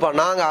மறுத்துட்டாங்க, உடுப்பா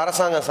நாங்க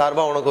அரசாங்கம்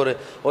சார்பா உனக்கு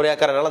ஒரு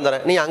ஏக்கரை நிலம்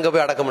தரேன், நீ அங்க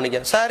போய் அடக்கம் பண்ணிக்க,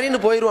 சரின்னு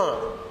போயிடுவான்.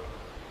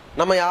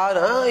 நம்ம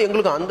யாரும்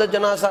எங்களுக்கு அந்த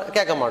ஜனாசா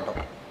கேட்க மாட்டோம்.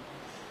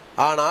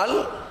 ஆனால்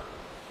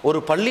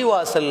ஒரு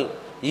பள்ளிவாசல்,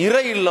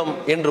 இறை இல்லம்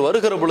என்று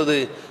வருகிற பொழுது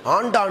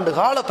ஆண்டாண்டு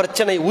கால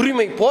பிரச்சனை,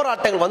 உரிமை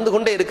போராட்டங்கள் வந்து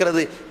கொண்டே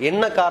இருக்கிறது.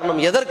 என்ன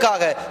காரணம்?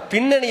 எதற்காக?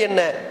 பின்னணி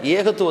என்ன?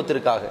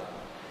 ஏகத்துவத்திற்காக,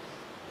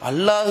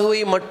 அல்லாஹுவை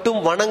மட்டும்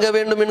வணங்க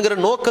வேண்டும் என்கிற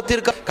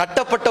நோக்கத்திற்கு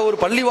கட்டப்பட்ட ஒரு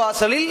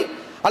பள்ளிவாசலில்,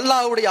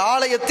 அல்லாஹுடைய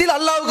ஆலயத்தில்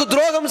அல்லாஹுக்கு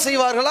துரோகம்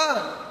செய்வார்களா?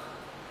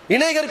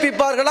 இணை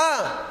கற்பிப்பார்களா?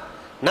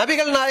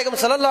 நபிகள்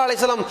நாயகம் ஸல்லல்லாஹு அலைஹி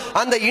வஸல்லம்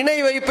அந்த இணை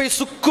வைப்பை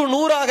சுக்கு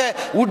நூறாக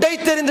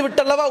உடைத்தெறிந்து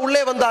விட்டல்லவா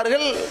உள்ளே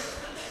வந்தார்கள்.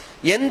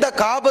 எந்த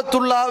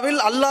காபத்துல்லாவில்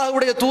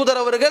அல்லாஹ்வுடைய தூதர்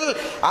அவர்கள்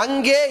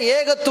அங்கே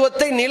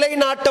ஏகத்துவத்தை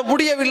நிலைநாட்ட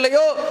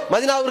முடியவில்லையோ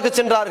மதீனாவிற்கு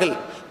சென்றார்கள்,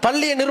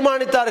 பள்ளியை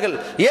நிர்மாணித்தார்கள்,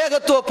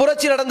 ஏகத்துவ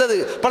புரட்சி நடந்தது,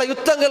 பல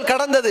யுத்தங்கள்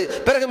கடந்தது,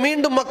 பிறகு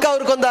மீண்டும்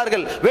மக்காவிற்கு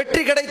வந்தார்கள்,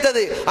 வெற்றி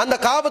கிடைத்தது. அந்த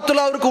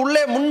காபத்துல்லாவிற்கு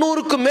உள்ளே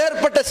 300க்கும்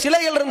மேற்பட்ட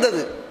சிலைகள்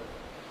இருந்தது,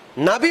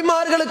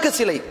 நபிமார்களுக்கு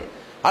சிலை.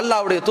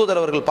 அல்லாஹ்வுடைய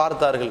தூதர் அவர்கள்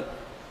பார்த்தார்கள்,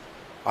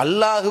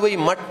 அல்லாஹுவை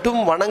மட்டும்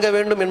வணங்க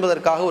வேண்டும்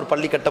என்பதற்காக ஒரு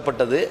பள்ளி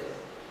கட்டப்பட்டது,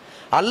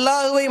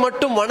 அல்லாஹுவை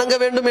மட்டும் வணங்க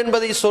வேண்டும்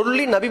என்பதை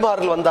சொல்லி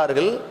நபிமார்கள்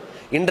வந்தார்கள்.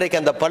 இன்றைக்கு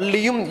அந்த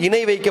பள்ளியும்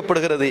இணை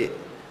வைக்கப்படுகிறது.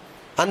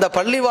 அந்த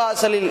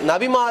பள்ளிவாசலில்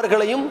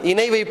நபிமார்களையும்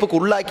இணை வைப்புக்கு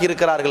உள்ளாக்கி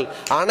இருக்கிறார்கள்.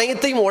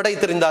 அனைத்தையும்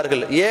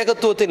உடைத்தெறிந்தார்கள்,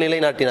 ஏகத்துவத்தை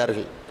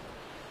நிலைநாட்டினார்கள்.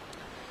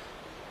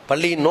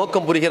 பள்ளியின்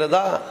நோக்கம்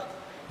புரிகிறதா?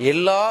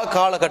 எல்லா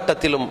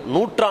காலகட்டத்திலும்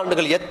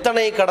நூற்றாண்டுகள்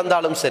எத்தனை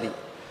கடந்தாலும் சரி,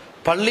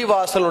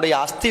 பள்ளிவாசலுடைய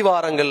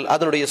அஸ்திவாரங்கள்,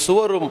 அதனுடைய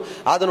சுவரும்,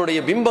 அதனுடைய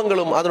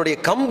பிம்பங்களும், அதனுடைய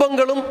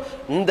கம்பங்களும்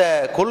இந்த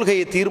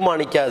கொள்கையை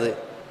தீர்மானிக்காது.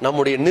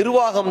 நம்முடைய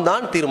நிர்வாகம்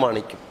தான்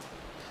தீர்மானிக்கும்.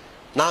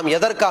 நாம்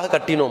எதற்காக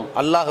கட்டினோம்?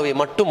 அல்லாஹ்வை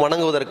மட்டும்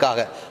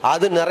வணங்குவதற்காக.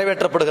 அது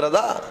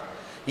நிறைவேற்றப்படுகிறதா?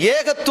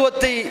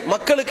 ஏகத்துவத்தை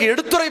மக்களுக்கு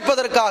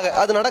எடுத்துரைப்பதற்காக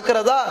அது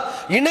நடக்கிறதா?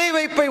 இணை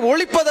வைப்பை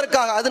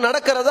ஒழிப்பதற்காக அது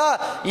நடக்கிறதா?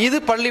 இது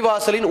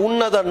பள்ளிவாசலின்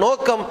உன்னத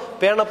நோக்கம்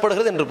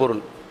பேணப்படுகிறது என்று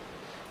பொருள்.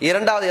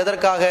 இரண்டாவது,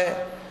 எதற்காக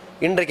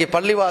இன்றைக்கு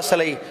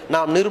பள்ளிவாசலை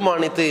நாம்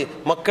நிர்மாணித்து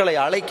மக்களை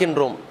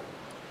அழைக்கின்றோம்?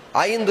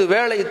 5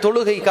 வேளை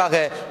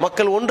தொழுகைக்காக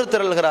மக்கள் ஒன்று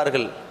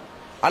திரள்கிறார்கள்.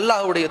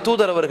 அல்லாஹ்வுடைய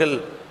தூதர் அவர்கள்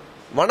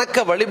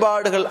வணக்க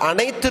வழிபாடுகள்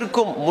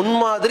அனைத்திற்கும்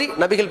முன்மாதிரி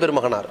நபிகள்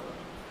பெருமகனார்.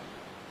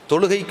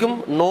 தொழுகைக்கும்,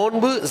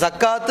 நோன்பு,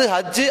 ஜக்காத்து,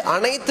 ஹஜ்ஜு,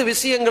 அனைத்து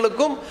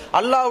விஷயங்களுக்கும்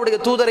அல்லாஹ்வுடைய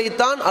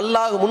தூதரைத்தான்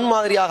அல்லாஹ்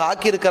முன்மாதிரியாக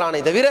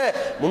ஆக்கியிருக்கிறானே தவிர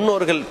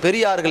முன்னோர்கள்,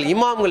 பெரியார்கள்,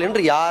 இமாம்கள்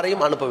என்று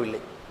யாரையும்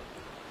அனுப்பவில்லை.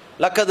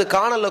 லக்கது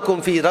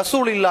கானலக்கும் ஃபி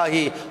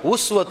ரசூலில்லாஹி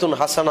உஸ்வத்துன்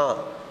ஹசனா,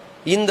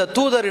 இந்த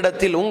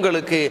தூதரிடத்தில்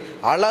உங்களுக்கு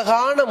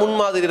அழகான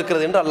முன்மாதிரி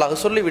இருக்கிறது என்று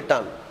அல்லாஹ்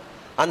சொல்லிவிட்டான்.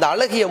 அந்த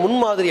அழகிய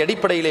முன்மாதிரி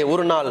அடிப்படையிலே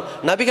ஒரு நாள்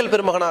நபிகள்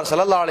பெருமகனார்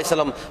ஸல்லல்லாஹு அலைஹி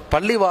வஸல்லம்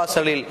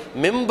பள்ளிவாசலில்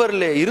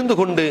மெம்பரிலே இருந்து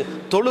கொண்டு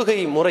தொழுகை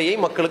முறையை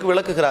மக்களுக்கு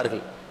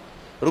விளக்குகிறார்கள்.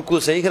 ருக்கு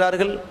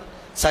செய்கிறார்கள்,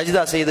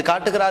 சஜிதா செய்து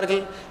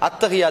காட்டுகிறார்கள்,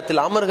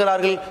 அத்தஹியாத்தில்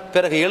அமர்கிறார்கள்,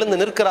 பிறகு எழுந்து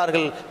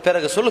நிற்கிறார்கள்,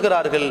 பிறகு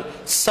சொல்கிறார்கள்,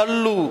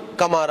 சல்லு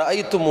கமா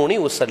ரஅய்துமூனி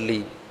உஸல்லி,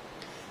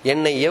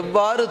 என்னை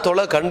எவ்வாறு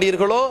தொழ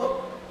கண்டீர்களோ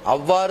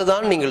அவ்வாறு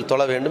தான் நீங்கள்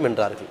தொழ வேண்டும்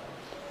என்றார்கள்.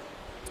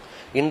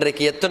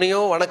 இன்றைக்கு எத்தனையோ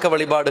வணக்க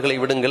வழிபாடுகளை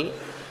விடுங்கள்,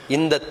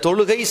 இந்த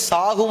தொழுகை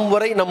சாகும்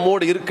வரை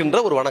நம்மோடு இருக்கின்ற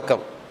ஒரு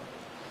வணக்கம்,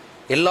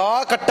 எல்லா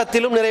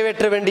கட்டத்திலும்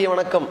நிறைவேற்ற வேண்டிய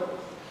வணக்கம்.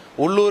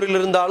 உள்ளூரில்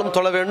இருந்தாலும்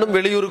தொழ வேண்டும்,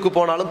 வெளியூருக்கு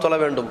போனாலும் தொழ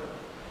வேண்டும்,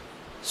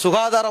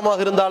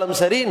 சுகாதாரமாக இருந்தாலும்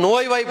சரி,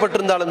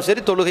 நோய்வாய்ப்பட்டிருந்தாலும்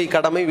சரி, தொழுகை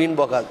கடமை வீண்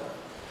போகாது.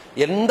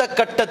 எந்த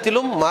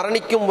கட்டத்திலும்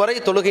மரணிக்கும் வரை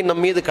தொழுகை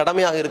நம் மீது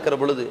கடமையாக இருக்கிற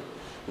பொழுது,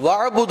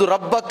 வஅபுது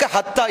ரப்பக்க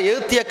ஹத்தா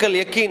யஅதியக்கல்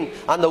யகீன்,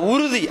 அந்த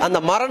உறுதி, அந்த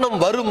மரணம்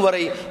வரும்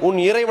வரை உன்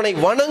இறைவனை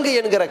வணங்கு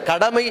என்கிற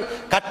கடமை,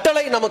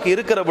 கட்டளை நமக்கு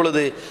இருக்கிற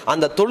பொழுது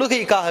அந்த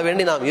தொழுகைக்காக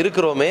வேண்டி நாம்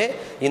இருக்கிறோமே.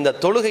 இந்த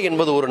தொழுகை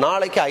என்பது ஒரு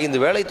நாளைக்கு 5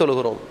 வேளை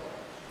தொழுகிறோம்.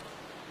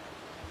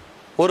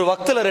 ஒரு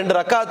வக்துல 2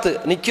 ரக்காத்து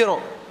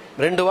நிக்கிறோம்,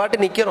 2 வாட்டி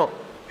நிக்கிறோம்,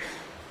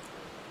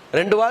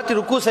 2 வாட்டி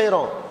ருக்கு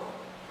செய்யறோம்,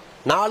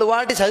 4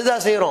 வாட்டி சஜ்தா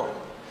செய்யறோம்.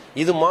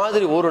 இது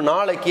மாதிரி ஒரு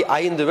நாளைக்கு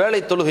 5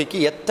 வேளை தொழுகைக்கு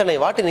எத்தனை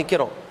வாட்டி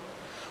நிக்கிறோம்?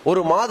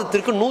 ஒரு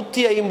மாதத்திற்கு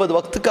 150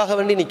 வக்துக்காக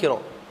வேண்டி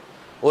நிற்கிறோம்.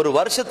 ஒரு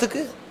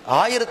வருஷத்துக்கு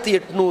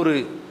 1800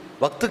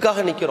 வக்துக்காக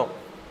நிற்கிறோம்.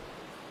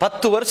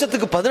 10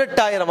 வருஷத்துக்கு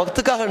 18,000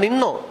 வக்துக்காக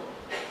நின்னோம்.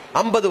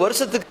 50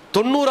 வருஷத்துக்கு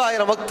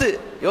 90,000 வக்து.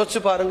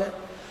 யோசிச்சு பாருங்க.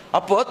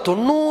 அப்போ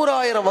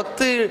 90,000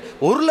 வக்து,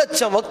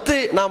 1,00,000 வக்து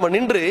நாம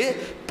நின்று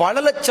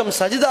பல லட்சம்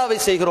சஜிதாவை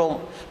செய்கிறோம்.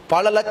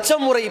 பல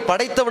லட்சம் முறை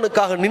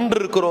படைத்தவனுக்காக நின்று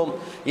இருக்கிறோம்.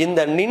 இந்த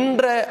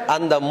நின்ற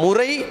அந்த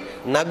முறை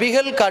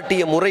நபிகள்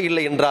காட்டிய முறை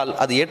இல்லை என்றால்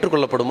அது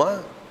ஏற்றுக்கொள்ளப்படுமா?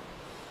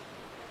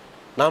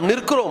 நாம்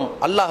நிற்கிறோம்.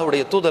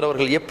 அல்லாஹ்வுடைய தூதர்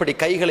அவர்கள் எப்படி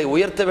கைகளை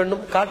உயர்த்த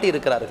வேண்டும்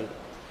காட்டியிருக்கிறார்கள்.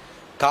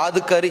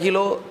 காதுக்கு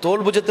அருகிலோ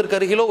தோல்புஜத்திற்கு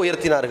அருகிலோ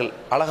உயர்த்தினார்கள்,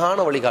 அழகான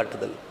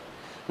வழிகாட்டுதல்.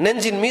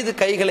 நெஞ்சின் மீது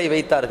கைகளை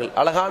வைத்தார்கள்,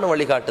 அழகான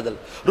வழிகாட்டுதல்.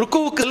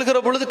 ருக்குவுக்கு செல்கிற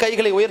பொழுது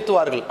கைகளை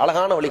உயர்த்துவார்கள்,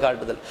 அழகான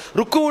வழிகாட்டுதல்.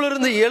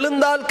 ருக்குவிலிருந்து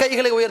எழுந்தால்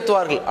கைகளை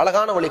உயர்த்துவார்கள்,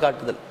 அழகான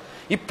வழிகாட்டுதல்.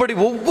 இப்படி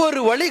ஒவ்வொரு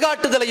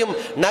வழிகாட்டுதலையும்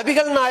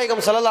நபிகள்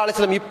நாயகம் ஸல்லல்லாஹு அலைஹி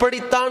வஸல்லம்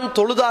இப்படித்தான்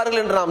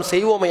தொழுதார்கள் என்று நாம்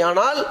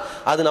செய்வோமேயானால்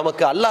அது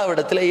நமக்கு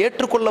அல்லாஹ்விடத்திலே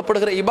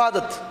ஏற்றுக்கொள்ளப்படுகிற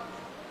இபாதத்.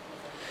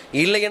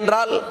 இல்லை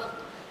என்றால்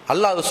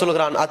அல்லாஹ்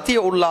சொல்கிறான்,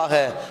 அத்தியுல்லாஹ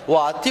வ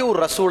அத்தியுர்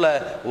ரசூல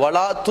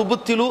வலா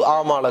துபுத்திலு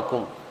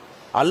ஆமாலக்கும்.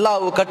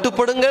 அல்லாஹ்வு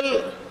கட்டுப்படுங்கள்,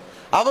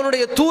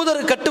 அவனுடைய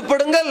தூதர்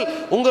கட்டுப்படுங்கள்,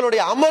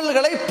 உங்களுடைய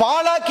அமல்களை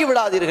பாழாக்கி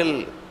விடாதீர்கள்.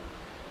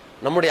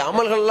 நம்முடைய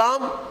அமல்கள்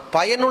எல்லாம்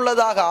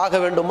பயனுள்ளதாக ஆக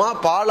வேண்டுமா,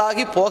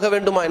 பாழாகி போக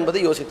வேண்டுமா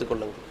என்பதை யோசித்துக்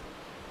கொள்ளுங்கள்.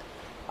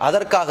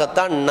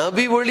 அதற்காகத்தான்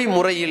நபி வழி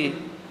முறையில்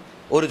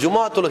ஒரு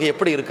ஜுமா தொழுகை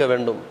எப்படி இருக்க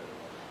வேண்டும்,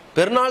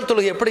 பெருநாள்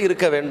தொழுகை எப்படி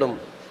இருக்க வேண்டும்,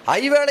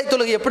 ஐவேளை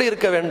தொழுகை எப்படி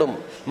இருக்க வேண்டும்,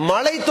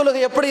 மலை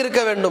தொழுகை எப்படி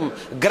இருக்க வேண்டும்,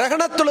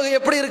 கிரகண தொழுகை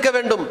எப்படி இருக்க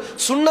வேண்டும்,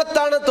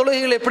 சுன்னத்தான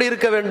தொழுகைகள் எப்படி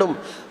இருக்க வேண்டும்,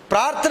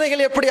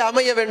 பிரார்த்தனைகள் எப்படி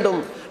அமைய வேண்டும்,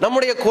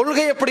 நம்முடைய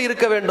கொள்கை எப்படி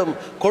இருக்க வேண்டும்,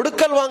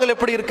 கொடுக்கல் வாங்கல்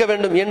எப்படி இருக்க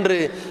வேண்டும் என்று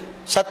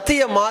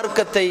சத்திய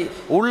மார்க்கத்தை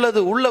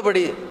உள்ளது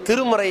உள்ளபடி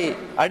திருமறை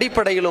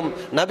அடிப்படையிலும்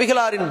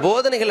நபிகளாரின்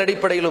போதனைகள்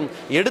அடிப்படையிலும்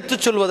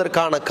எடுத்துச்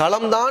சொல்வதற்கான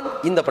களம்தான்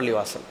இந்த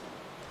பள்ளிவாசல்.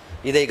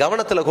 இதை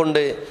கவனத்தில்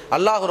கொண்டு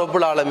அல்லாஹ்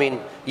ரப்புல் ஆலமீன்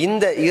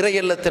இந்த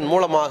இறையல்லத்தின்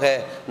மூலமாக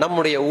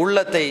நம்முடைய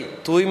உள்ளத்தை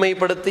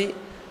தூய்மைப்படுத்தி,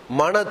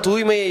 மன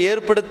தூய்மையை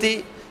ஏற்படுத்தி,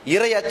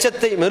 இறை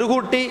அச்சத்தை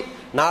மெருகூட்டி,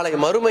 நாளை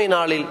மறுமை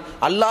நாளில்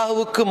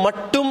அல்லாஹுவுக்கு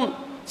மட்டும்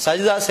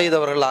சஜ்தா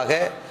செய்தவர்களாக,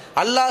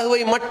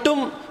 அல்லாஹுவை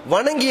மட்டும்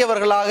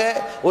வணங்கியவர்களாக,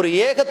 ஒரு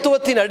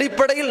ஏகத்துவத்தின்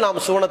அடிப்படையில்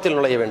நாம் சுவனத்தில்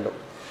நுழைய வேண்டும்.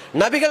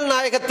 நபிகள்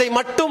நாயகத்தை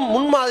மட்டும்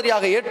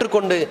முன்மாதிரியாக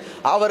ஏற்றுக்கொண்டு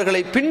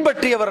அவர்களை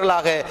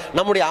பின்பற்றியவர்களாக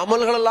நம்முடைய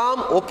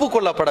அமல்களெல்லாம்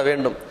ஒப்புக்கொள்ளப்பட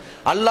வேண்டும்.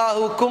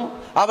 அல்லாஹுக்கும்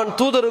அவன்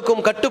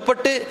தூதருக்கும்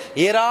கட்டுப்பட்டு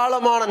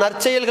ஏராளமான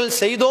நற்செயல்கள்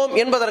செய்தோம்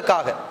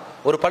என்பதற்காக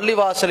ஒரு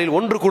பள்ளிவாசலில்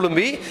ஒன்று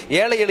குழும்பி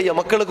ஏழை எளிய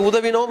மக்களுக்கு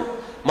உதவினோம்,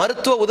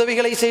 மருத்துவ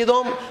உதவிகளை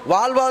செய்தோம்,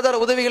 வாழ்வாதார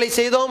உதவிகளை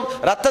செய்தோம்,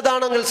 இரத்த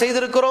தானங்கள்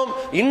செய்திருக்கிறோம்,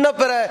 இன்ன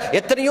பிற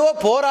எத்தனையோ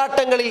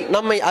போராட்டங்களில்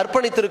நம்மை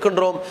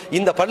அர்ப்பணித்திருக்கின்றோம்.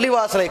 இந்த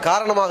பள்ளிவாசலை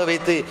காரணமாக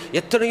வைத்து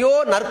எத்தனையோ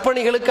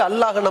நற்பணிகளுக்கு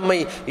அல்லாஹ் நம்மை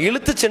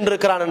இழுத்து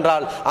சென்றிருக்கிறான்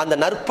என்றால் அந்த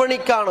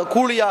நற்பணிக்கான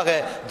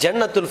கூலியாக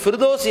ஜன்னத்துல்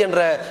ஃபிர்தௌஸ் என்ற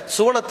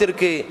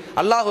சுவனத்திற்கு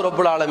அல்லாஹ்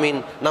ரப்புல்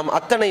ஆலமீன் நம்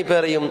அத்தனை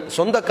பேரையும்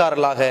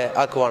சொந்தக்காரர்களாக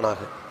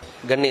ஆக்குவானாக.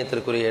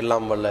 கண்ணியத்திற்குரிய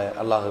எல்லாம் வல்ல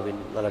அல்லாஹுவின்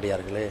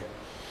நல்லடியார்களே,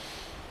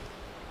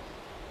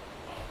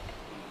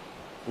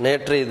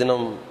 நேற்றைய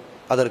தினம்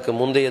அதற்கு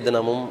முந்தைய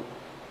தினமும்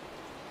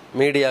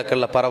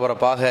மீடியாக்களில்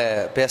பரபரப்பாக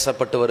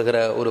பேசப்பட்டு வருகிற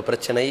ஒரு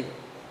பிரச்சனை,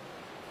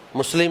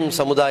 முஸ்லிம்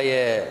சமுதாய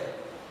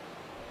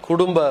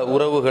குடும்ப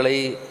உறவுகளை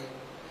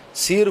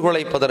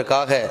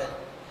சீர்குலைப்பதற்காக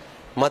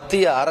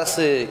மத்திய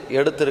அரசு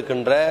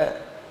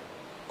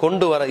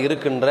கொண்டு வர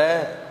இருக்கின்ற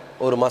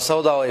ஒரு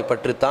மசோதாவை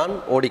பற்றித்தான்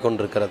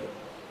ஓடிக்கொண்டிருக்கிறது.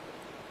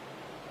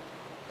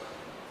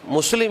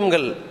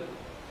 முஸ்லிம்கள்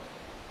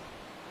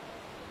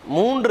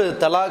 3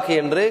 தலாக்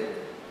என்று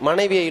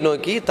மனைவியை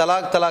நோக்கி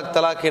தலாக் தலாக்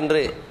தலாக்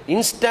என்று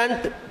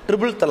இன்ஸ்டன்ட்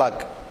ட்ரிபிள்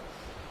தலாக்,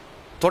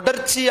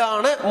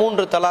 தொடர்ச்சியான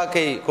 3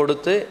 தலாக்கை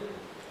கொடுத்து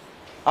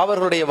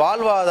அவர்களுடைய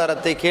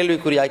வாழ்வாதாரத்தை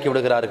கேள்விக்குறியாக்கி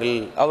விடுகிறார்கள்,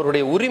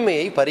 அவர்களுடைய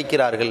உரிமையை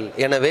பறிக்கிறார்கள்.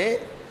 எனவே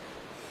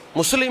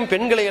முஸ்லிம்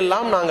பெண்களை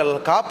எல்லாம் நாங்கள்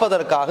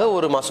காப்பதற்காக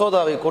ஒரு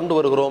மசோதாவை கொண்டு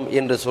வருகிறோம்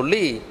என்று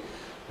சொல்லி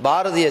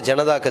பாரதிய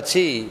ஜனதா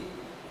கட்சி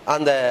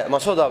அந்த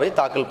மசோதாவை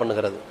தாக்கல்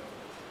பண்ணுகிறது.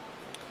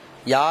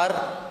 யார்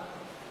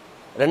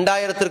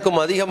 2000க்கும்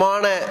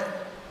அதிகமான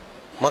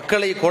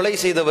மக்களை கொலை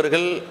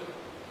செய்தவர்கள்,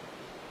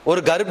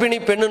 ஒரு கர்ப்பிணி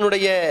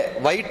பெண்ணினுடைய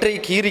வயிற்றை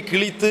கீறி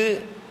கிழித்து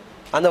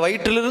அந்த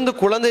வயிற்றிலிருந்து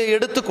குழந்தையை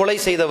எடுத்து கொலை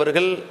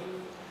செய்தவர்கள்,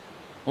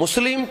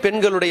 முஸ்லிம்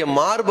பெண்களுடைய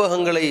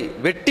மார்பகங்களை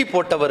வெட்டி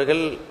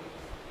போட்டவர்கள்,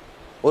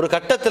 ஒரு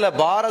கட்டத்தில்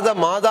பாரத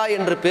மாதா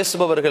என்று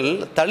பேசுபவர்கள்,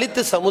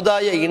 தலித்து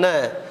சமுதாய இன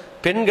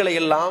பெண்களை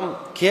எல்லாம்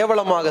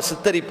கேவலமாக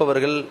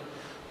சித்தரிப்பவர்கள்,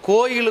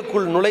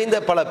 கோயிலுக்குள் நுழைந்த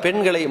பல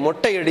பெண்களை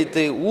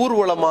மொட்டையடித்து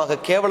ஊர்வலமாக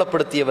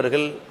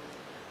கேவலப்படுத்தியவர்கள்,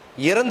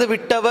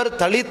 இறந்துவிட்டவர்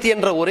தலித்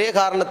என்ற ஒரே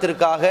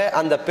காரணத்திற்காக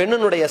அந்த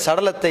பெண்ணினுடைய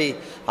சடலத்தை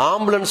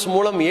ஆம்புலன்ஸ்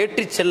மூலம்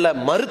ஏற்றி செல்ல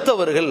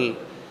மறுத்தவர்கள்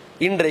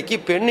இன்றைக்கு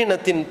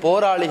பெண்ணினத்தின்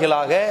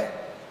போராளிகளாக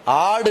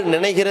ஆடு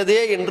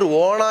நினைகிறதே என்று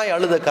ஓனாய்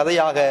அழுத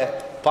கதையாக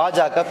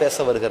பாஜக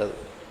பேச வருகிறது.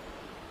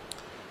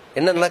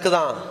 என்ன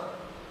நடக்குதான்?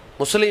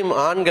 முஸ்லீம்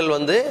ஆண்கள்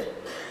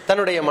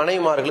தன்னுடைய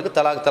மனைவிமார்களுக்கு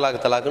தலாக்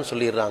தலாக் தலாக்குன்னு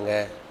சொல்லிடுறாங்க.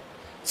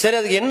 சரி,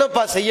 அதுக்கு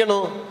என்னப்பா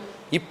செய்யணும்?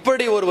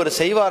 இப்படி ஒருவர்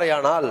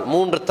செய்வாரையானால்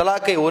 3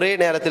 தலாக்கை ஒரே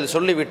நேரத்தில்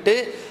சொல்லிவிட்டு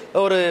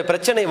ஒரு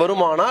பிரச்சனை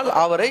வருமானால்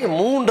அவரை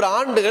 3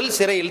 ஆண்டுகள்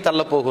சிறையில்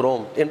தள்ளப்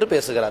போகிறோம் என்று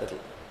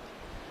பேசுகிறார்கள்.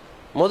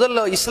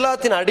 முதல்ல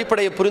இஸ்லாத்தின்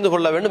அடிப்படையை புரிந்து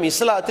கொள்ள வேண்டும்.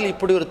 இஸ்லாத்தில்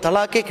இப்படி ஒரு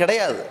தலாக்கே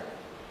கிடையாது.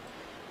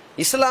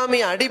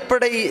 இஸ்லாமிய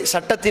அடிப்படை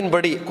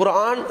சட்டத்தின்படி,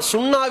 குர்ஆன்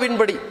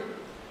சுன்னாவின்படி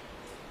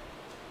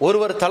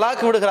ஒருவர்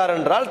தலாக் விடுகிறார்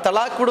என்றால்,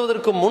 தலாக்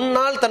விடுவதற்கு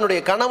முன்னால் தன்னுடைய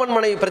கணவன்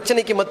மனைவி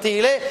பிரச்சனைக்கு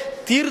மத்தியிலே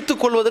தீர்த்து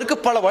கொள்வதற்கு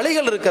பல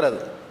வழிகள் இருக்கிறது.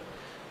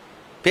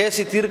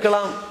 பேசி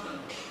தீர்க்கலாம்,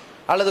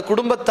 அல்லது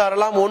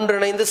குடும்பத்தாரெல்லாம்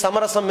ஒன்றிணைந்து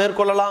சமரசம்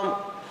மேற்கொள்ளலாம்.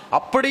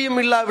 அப்படியும்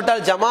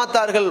இல்லாவிட்டால்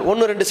ஜமாத்தார்கள்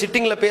 1-2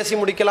 சிட்டிங்ல பேசி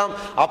முடிக்கலாம்.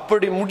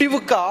 அப்படி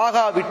முடிவுக்கு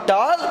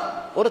ஆகாவிட்டால்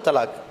ஒரு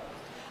தலாக்.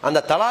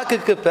 அந்த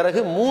தலாக்குக்கு பிறகு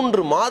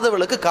 3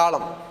 மாதங்களுக்கு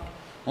காலம்,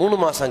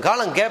 3 மாசம்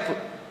காலம் கேப்.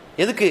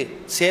 எதுக்கு?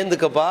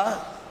 சேர்ந்துக்கப்பா,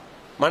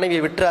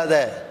 மனைவியை விட்டுறாத,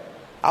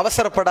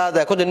 அவசரப்படாத,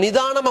 கொஞ்சம்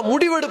நிதானமா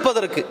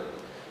முடிவெடுப்பதற்கு.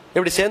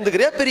 எப்படி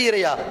சேர்ந்துக்கிறியா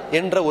பிரியிறையா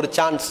என்ற ஒரு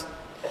சான்ஸ்.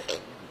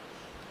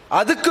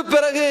 அதுக்கு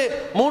பிறகு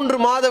 3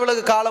 மாத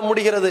விலகு காலம்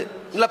முடிகிறது.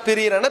 இல்ல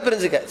பிரியிறனா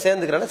பிரிஞ்சுக்க,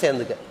 சேர்ந்துக்கிறேன்னா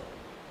சேர்ந்துக்க.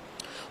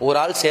 ஒரு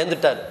ஆள்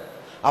சேர்ந்துட்டார்,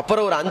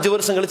 அப்புறம் ஒரு 5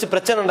 வருஷம் கழிச்சு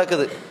பிரச்சனை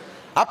நடக்குது.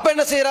 அப்ப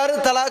என்ன செய்யறாரு?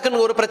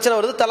 தலாக்குன்னு ஒரு பிரச்சனை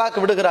வருது,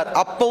 தலாக்கு விடுகிறார்.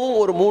 அப்பவும்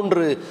ஒரு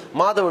 3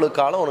 மாத விலகு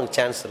காலம் உனக்கு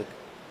சான்ஸ் இருக்கு.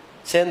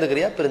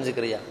 சேர்ந்துக்கிறியா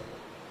பிரிஞ்சுக்கிறியா,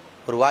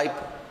 ஒரு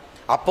வாய்ப்பு.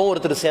 அப்பவும்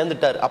ஒருத்தர்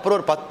சேர்ந்துட்டார், அப்புறம்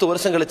ஒரு 10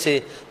 வருஷம் கழிச்சு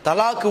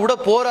தலாக்கு விட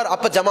போறார்.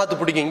 அப்ப ஜமாத்து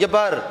பிடிக்கும். இங்க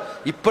பார்,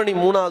 இப்ப நீ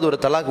 3வது ஒரு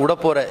தலாக்கு விட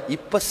போற,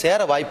 இப்ப சேர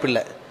வாய்ப்பு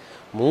இல்லை.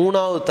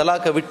 3வது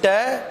தலாக்க விட்ட,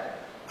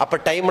 அப்ப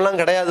டைம்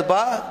எல்லாம்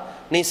கிடையாதுப்பா,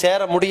 நீ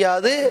சேர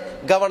முடியாது,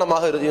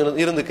 கவனமாக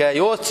இருந்துக்க,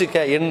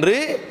 யோசிச்சுக்க என்று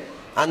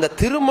அந்த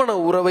திருமண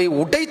உறவை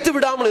உடைத்து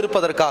விடாமல்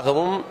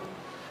இருப்பதற்காகவும்,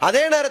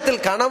 அதே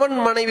நேரத்தில் கணவன்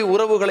மனைவி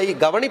உறவுகளை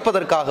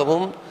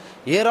கவனிப்பதற்காகவும்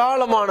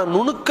ஏராளமான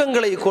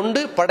நுணுக்கங்களை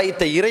கொண்டு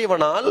படைத்த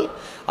இறைவனால்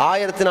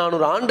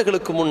 1400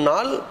 ஆண்டுகளுக்கு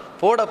முன்னால்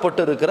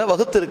போடப்பட்டு இருக்கிற,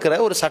 வகுத்திருக்கிற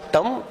ஒரு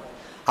சட்டம்.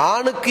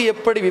 ஆணுக்கு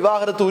எப்படி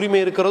விவாகரத்து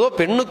உரிமை இருக்கிறதோ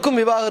பெண்ணுக்கும்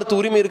விவாகரத்து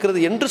உரிமை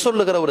இருக்கிறது என்று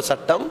சொல்லுகிற ஒரு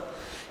சட்டம்.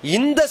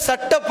 இந்த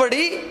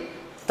சட்டப்படி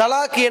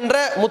தலாக் என்ற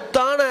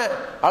முத்தான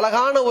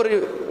அழகான ஒரு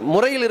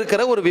முறையில்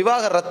இருக்கிற ஒரு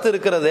விவாகரத்து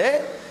இருக்கிறது.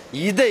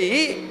 இதை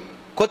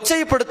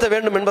கொச்சைப்படுத்த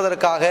வேண்டும்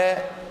என்பதற்காக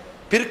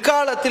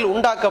பிற்காலத்தில்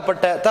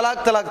உண்டாக்கப்பட்ட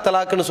தலாக் தலாக்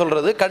தலாக்னு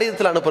சொல்றது,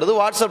 கடிதத்தில் அனுப்புறது,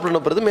 வாட்ஸ்அப்பில்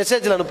அனுப்புறது,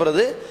 மெசேஜில்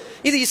அனுப்புறது,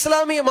 இது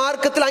இஸ்லாமிய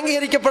மார்க்கத்தில்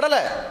அங்கீகரிக்கப்படல.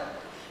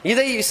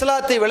 இதை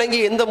இஸ்லாத்தை விளங்கி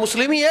எந்த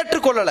முஸ்லிமும்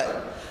ஏற்றுக்கொள்ளல.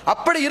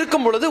 அப்படி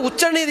இருக்கும் பொழுது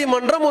உச்ச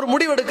நீதிமன்றம் ஒரு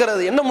முடிவு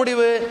எடுக்கிறது. என்ன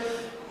முடிவு?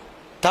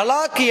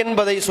 தலாக்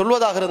என்பதை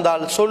சொல்வதாக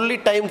இருந்தால் சொல்லி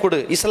டைம் கொடு,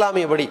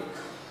 இஸ்லாமிய படி,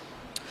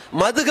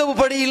 மதுகபு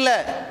படி இல்ல.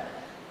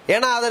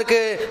 ஏன்னா அதற்கு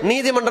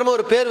நீதிமன்றம்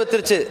ஒரு பேர்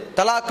வைத்திருச்சு,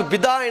 தலாக்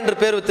பிதா என்று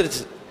பேர்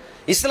வைத்திருச்சு.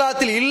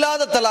 இஸ்லாத்தில்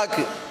இல்லாத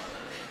தலாக்கு.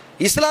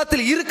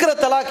 இஸ்லாத்தில் இருக்கிற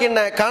தலாக் என்ன?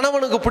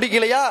 கணவனுக்கு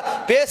பிடிக்கலையா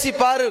பேசி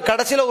பாரு,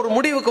 கடைசியில ஒரு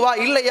முடிவுக்கு வா,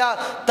 இல்லையா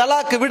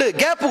தலாக்கு விடு,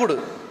 கேப் கொடு,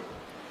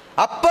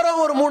 அப்புறம்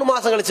ஒரு 3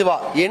 மாசம் கழிச்சு வா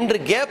என்று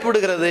கேப்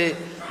விடுகிறது.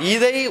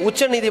 இதை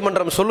உச்ச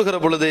நீதிமன்றம் சொல்லுகிற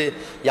பொழுது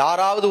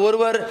யாராவது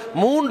ஒருவர்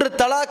 3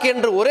 தலாக்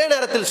என்று ஒரே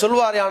நேரத்தில்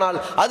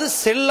சொல்வாரேயானால் அது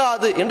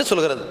செல்லாது என்று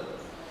சொல்கிறது.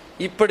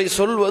 இப்படி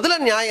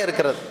சொல்வதில் நியாயம்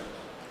இருக்கிறது,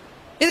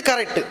 இது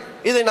கரெக்ட்,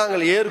 இதை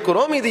நாங்கள்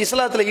ஏற்கிறோம், இது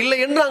இஸ்லாத்தில் இல்லை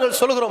என்று நாங்கள்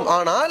சொல்கிறோம்.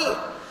 ஆனால்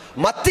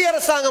மத்திய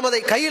அரசாங்கம் அதை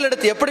கையில்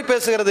எடுத்து எப்படி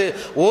பேசுகிறது?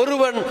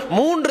 ஒருவன்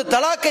 3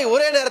 தலாக்கை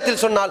ஒரே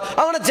நேரத்தில் சொன்னால்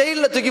அவனை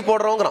ஜெயிலில் தூக்கி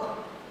போடுறோங்கிறான்.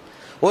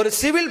 ஒரு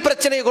சிவில்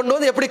பிரச்சனையை கொண்டு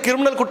வந்து எப்படி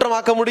கிரிமினல்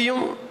குற்றமாக்க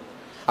முடியும்?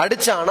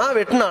 அடிச்சானா,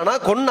 வெட்டினானா,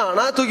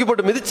 கொன்னானா, தூக்கி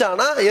போட்டு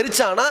மிதிச்சானா,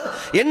 எரிச்சானா,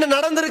 என்ன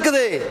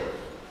நடந்திருக்குது?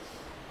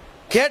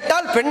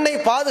 கேட்டால் பெண்ணை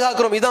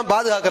பாதுகாக்கிறோம், இதான்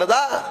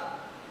பாதுகாக்கிறதா?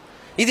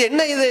 இது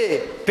என்ன? இது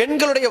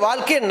பெண்களுடைய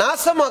வாழ்க்கையை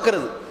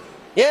நாசமாக்குறது.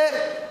 ஏன்?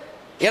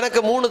 எனக்கு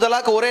 3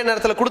 தலாக்கு ஒரே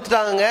நேரத்தில்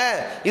கொடுத்துட்டாங்க,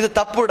 இது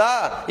தப்புடா,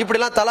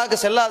 இப்படிலாம் தலாக்கு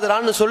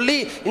செல்லாதுடான்னு சொல்லி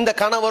இந்த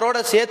கணவரோட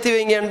சேர்த்து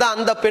வைங்கன்னு தான்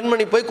அந்த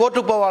பெண்மணி போய்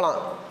கோர்ட்டுக்கு போவாளாம்.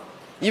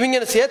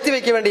 இவங்க சேர்த்து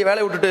வைக்க வேண்டிய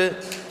வேலையை விட்டுட்டு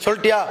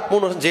சொல்லிட்டியா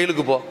 3 வருஷம்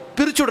ஜெயிலுக்கு போ,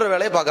 பிரிச்சு விடுற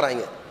வேலையை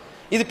பார்க்குறாங்க.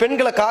 இது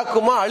பெண்களை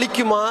காக்குமா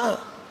அழிக்குமா?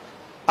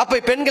 அப்ப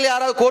பெண்கள்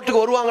யாராவது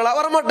கோர்ட்டுக்கு வருவாங்களா?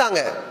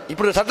 வரமாட்டாங்க.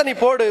 இப்படி ஒரு சட்டம் நீ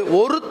போடு,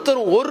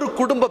 ஒருத்தரும் ஒரு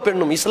குடும்ப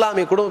பெண்ணும்,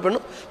 இஸ்லாமிய குடும்ப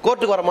பெண்ணும்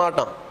கோர்ட்டுக்கு வர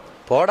மாட்டான்.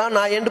 போடா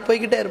நான் என்று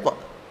போய்கிட்டே இருப்பான்.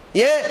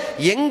 ஏன்?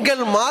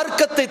 எங்கள்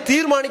மார்க்கத்தை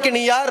தீர்மானிக்க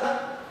நீ யார்?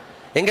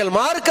 எங்கள்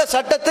மார்க்க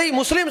சட்டத்தை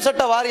முஸ்லிம்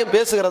சட்ட வாரியம்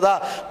பேசுகிறதா?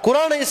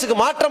 குர்ஆன் ஹதீஸுக்கு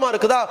மாற்றமா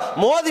இருக்குதா?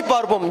 மோதி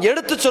பார்ப்போம்,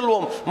 எடுத்து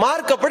சொல்வோம்,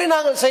 மார்க்கப்படி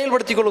நாங்கள்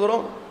செயல்படுத்திக்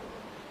கொள்கிறோம்.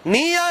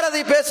 நீ யார்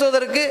அதை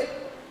பேசுவதற்கு?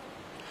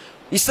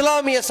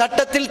 இஸ்லாமிய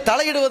சட்டத்தில்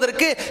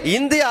தலையிடுவதற்கு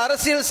இந்திய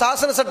அரசியல்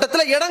சாசன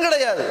சட்டத்தில் இடம்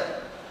கிடையாது.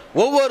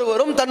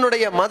 ஒவ்வொருவரும்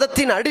தன்னுடைய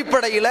மதத்தின்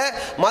அடிப்படையில்,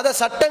 மத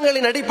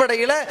சட்டங்களின்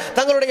அடிப்படையில்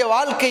தங்களுடைய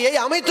வாழ்க்கையை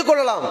அமைத்துக்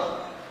கொள்ளலாம்.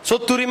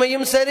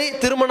 சொத்துரிமையும் சரி,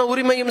 திருமண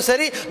உரிமையும்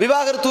சரி,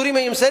 விவாகரத்து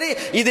உரிமையும் சரி,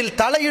 இதில்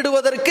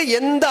தலையிடுவதற்கு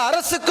எந்த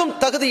அரசுக்கும்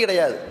தகுதி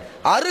கிடையாது,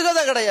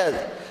 அருகதை கிடையாது.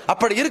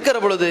 அப்படி இருக்கிற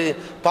பொழுது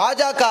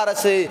பாஜக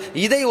அரசு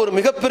இதை ஒரு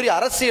மிகப்பெரிய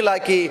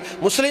அரசியலாக்கி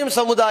முஸ்லிம்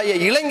சமுதாய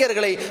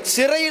இளைஞர்களை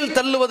சிறையில்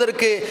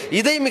தள்ளுவதற்கு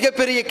இதை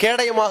மிகப்பெரிய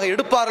கேடயமாக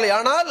எடுப்பார்கள்.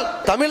 ஆனால்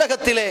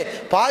தமிழகத்திலே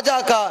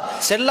பாஜக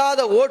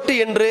செல்லாத ஓட்டு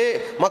என்று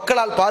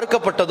மக்களால்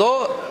பார்க்கப்பட்டதோ,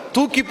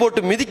 தூக்கி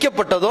போட்டு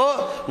மிதிக்கப்பட்டதோ,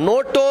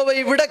 நோட்டோவை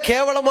விட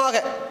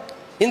கேவலமாக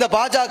இந்த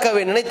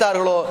பாஜகவை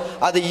நினைத்தார்களோ,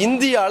 அது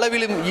இந்திய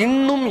அளவிலும்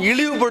இன்னும்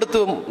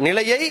இழிவுபடுத்தும்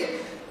நிலையை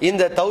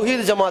இந்த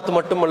தௌஹீத் ஜமாத்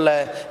மட்டுமல்ல,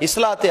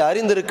 இஸ்லாத்தை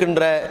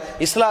அறிந்திருக்கின்ற,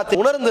 இஸ்லாத்தை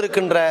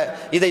உணர்ந்திருக்கின்ற,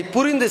 இதை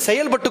புரிந்து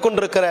செயல்பட்டு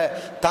கொண்டிருக்கிற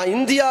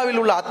இந்தியாவில்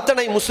உள்ள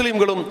அத்தனை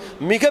முஸ்லிம்களும்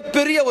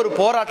மிகப்பெரிய ஒரு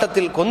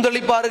போராட்டத்தில்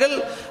கொந்தளிப்பார்கள்.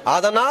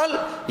 அதனால்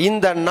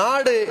இந்த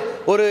நாடு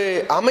ஒரு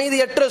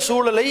அமைதியற்ற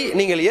சூழலை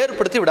நீங்கள்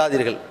ஏற்படுத்தி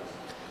விடாதீர்கள்.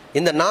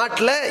 இந்த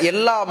நாட்டில்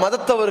எல்லா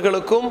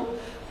மதத்தவர்களுக்கும்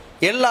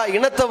எல்லா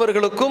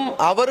இனத்தவர்களுக்கும்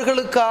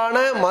அவர்களுக்கான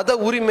மத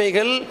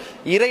உரிமைகள்,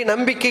 இறை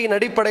நம்பிக்கையின்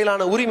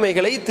அடிப்படையிலான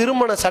உரிமைகளை,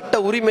 திருமண சட்ட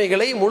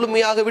உரிமைகளை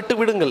முழுமையாக விட்டு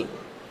விடுங்கள்.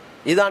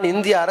 இதுதான்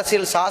இந்திய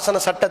அரசியல்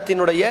சாசன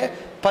சட்டத்தினுடைய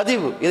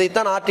பதிவு.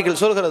 இதைத்தான்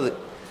ஆர்டிகிள் சொல்கிறது.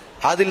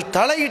 அதில்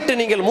தலையிட்டு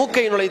நீங்கள்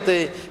மூக்கை நுழைத்து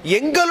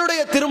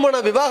எங்களுடைய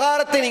திருமண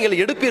விவகாரத்தை நீங்கள்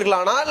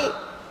எடுப்பீர்களானால்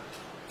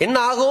என்ன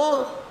ஆகும்?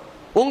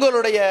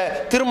 உங்களுடைய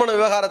திருமண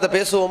விவகாரத்தை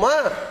பேசுவோமா?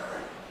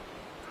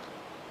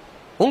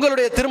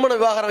 உங்களுடைய திருமண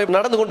விவகாரம்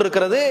நடந்து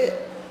கொண்டிருக்கிறது.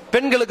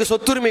 பெண்களுக்கு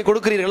சொத்துரிமை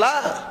கொடுக்கிறீர்களா?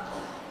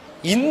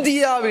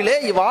 இந்தியாவிலே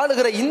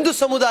வாழுகிற இந்து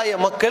சமுதாய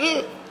மக்கள்,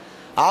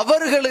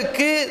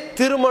 அவர்களுக்கு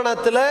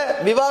திருமணத்தில்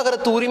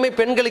விவாகரத்து உரிமை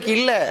பெண்களுக்கு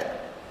இல்லை.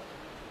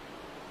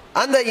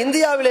 அந்த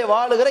இந்தியாவிலே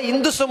வாழுகிற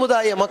இந்து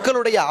சமுதாய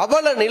மக்களுடைய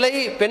அவல நிலை,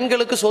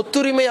 பெண்களுக்கு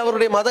சொத்துரிமை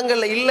அவருடைய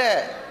மதங்கள்ல இல்லை.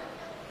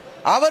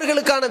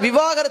 அவர்களுக்கான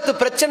விவாகரத்து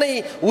பிரச்சனை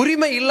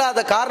உரிமை இல்லாத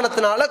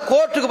காரணத்தினால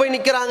கோர்ட்டுக்கு போய்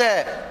நிக்கிறாங்க.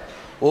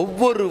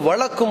 ஒவ்வொரு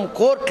வழக்கும்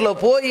கோர்ட்ல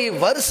போய்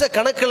வருஷ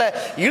கணக்கில்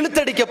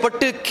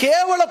இழுத்தடிக்கப்பட்டு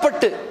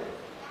கேவலப்பட்டு,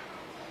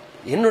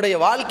 என்னுடைய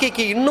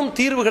வாழ்க்கைக்கு இன்னும்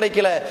தீர்வு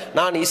கிடைக்கல,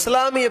 நான்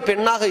இஸ்லாமிய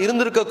பெண்ணாக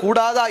இருந்திருக்க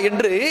கூடாதா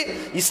என்று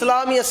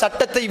இஸ்லாமிய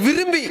சட்டத்தை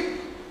விரும்பி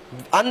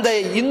அந்த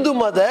இந்து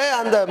மத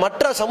அந்த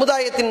மற்ற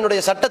சமுதாயத்தினுடைய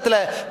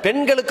சட்டத்தில்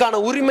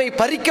பெண்களுக்கான உரிமை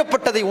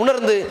பறிக்கப்பட்டதை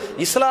உணர்ந்து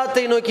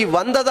இஸ்லாத்தை நோக்கி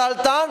வந்ததால்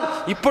தான்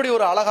இப்படி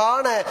ஒரு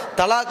அழகான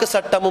தலாக்கு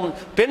சட்டமும்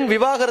பெண்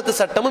விவாகரத்து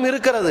சட்டமும்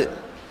இருக்கிறது.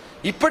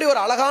 இப்படி ஒரு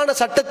அழகான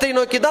சட்டத்தை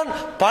நோக்கி தான்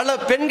பல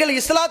பெண்கள்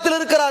இஸ்லாத்தில்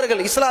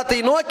இருக்கிறார்கள். இஸ்லாத்தை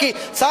நோக்கி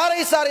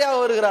சாரை சாரையாக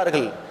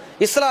வருகிறார்கள்.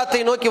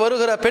 இஸ்லாத்தை நோக்கி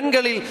வருகிற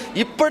பெண்களில்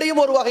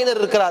இப்படியும் ஒரு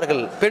வகையினர்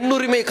இருக்கிறார்கள்,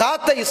 பெண்ணுரிமை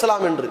காத்த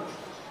இஸ்லாம் என்று.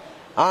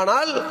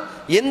 ஆனால்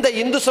எந்த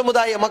இந்து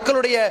சமுதாய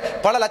மக்களுடைய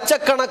பல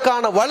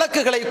லட்சக்கணக்கான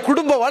வழக்குகளை,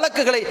 குடும்ப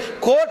வழக்குகளை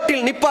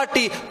கோர்ட்டில்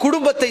நிப்பாட்டி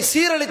குடும்பத்தை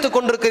சீரழித்துக்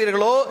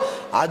கொண்டிருக்கிறீர்களோ,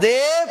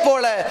 அதே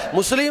போல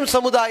முஸ்லிம்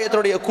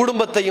சமுதாயத்தினுடைய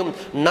குடும்பத்தையும்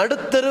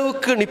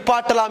நடுத்தருவுக்கு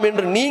நிப்பாட்டலாம்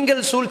என்று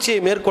நீங்கள்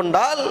சூழ்ச்சியை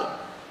மேற்கொண்டால்,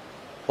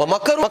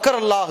 மக்கர்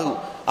அல்லாஹு,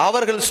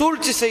 அவர்கள்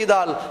சூழ்ச்சி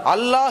செய்தால்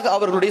அல்லாஹ்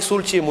அவர்களுடைய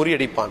சூழ்ச்சியை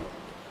முறியடிப்பான்.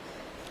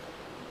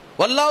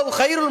 வல்லாஹு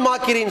கைருல்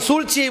மாக்கிரீன்,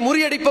 சூழ்ச்சியை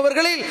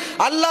முறியடிப்பவர்களில்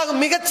அல்லாஹ்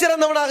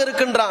மிகச்சிறந்தவனாக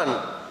இருக்கின்றான்.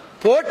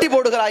 போட்டி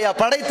போடுகிறாயா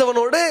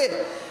படைத்தவனோடு?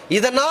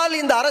 இதனால்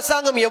இந்த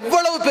அரசாங்கம்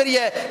எவ்வளவு பெரிய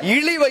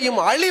இழிவையும்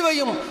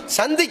அழிவையும்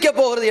சந்திக்க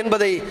போகிறது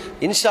என்பதை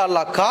இன்ஷா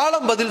அல்லாஹ்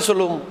காலம் பதில்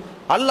சொல்லும்.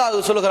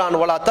 அல்லாஹ் சொல்கிறான்,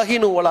 வலா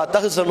தஹினு வலா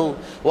தஹ்சனு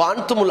வ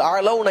அன்துமுல்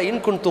அலௌன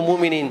இன் குன்தும்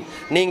முஃமினீன்.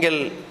 நீங்கள்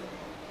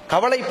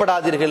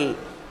கவலைப்படாதீர்கள்,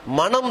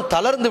 மனம்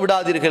தளர்ந்து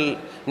விடாதீர்கள்,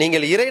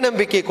 நீங்கள் இறை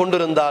நம்பிக்கை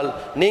கொண்டிருந்தால்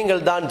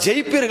நீங்கள் தான்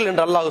ஜெயிப்பீர்கள்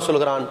என்று அல்லாஹ்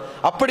சொல்கிறான்.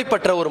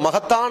 அப்படிப்பட்ட ஒரு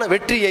மகத்தான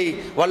வெற்றியை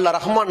வல்ல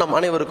ரஹ்மான் நம்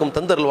அனைவருக்கும்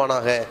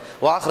தந்தருள்வானாக.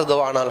 வாஹ்ரு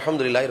தவானா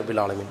அல்ஹம்துலில்லாஹி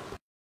ரப்பில் ஆலமீன்.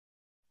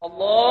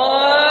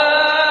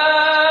 அல்லாஹ்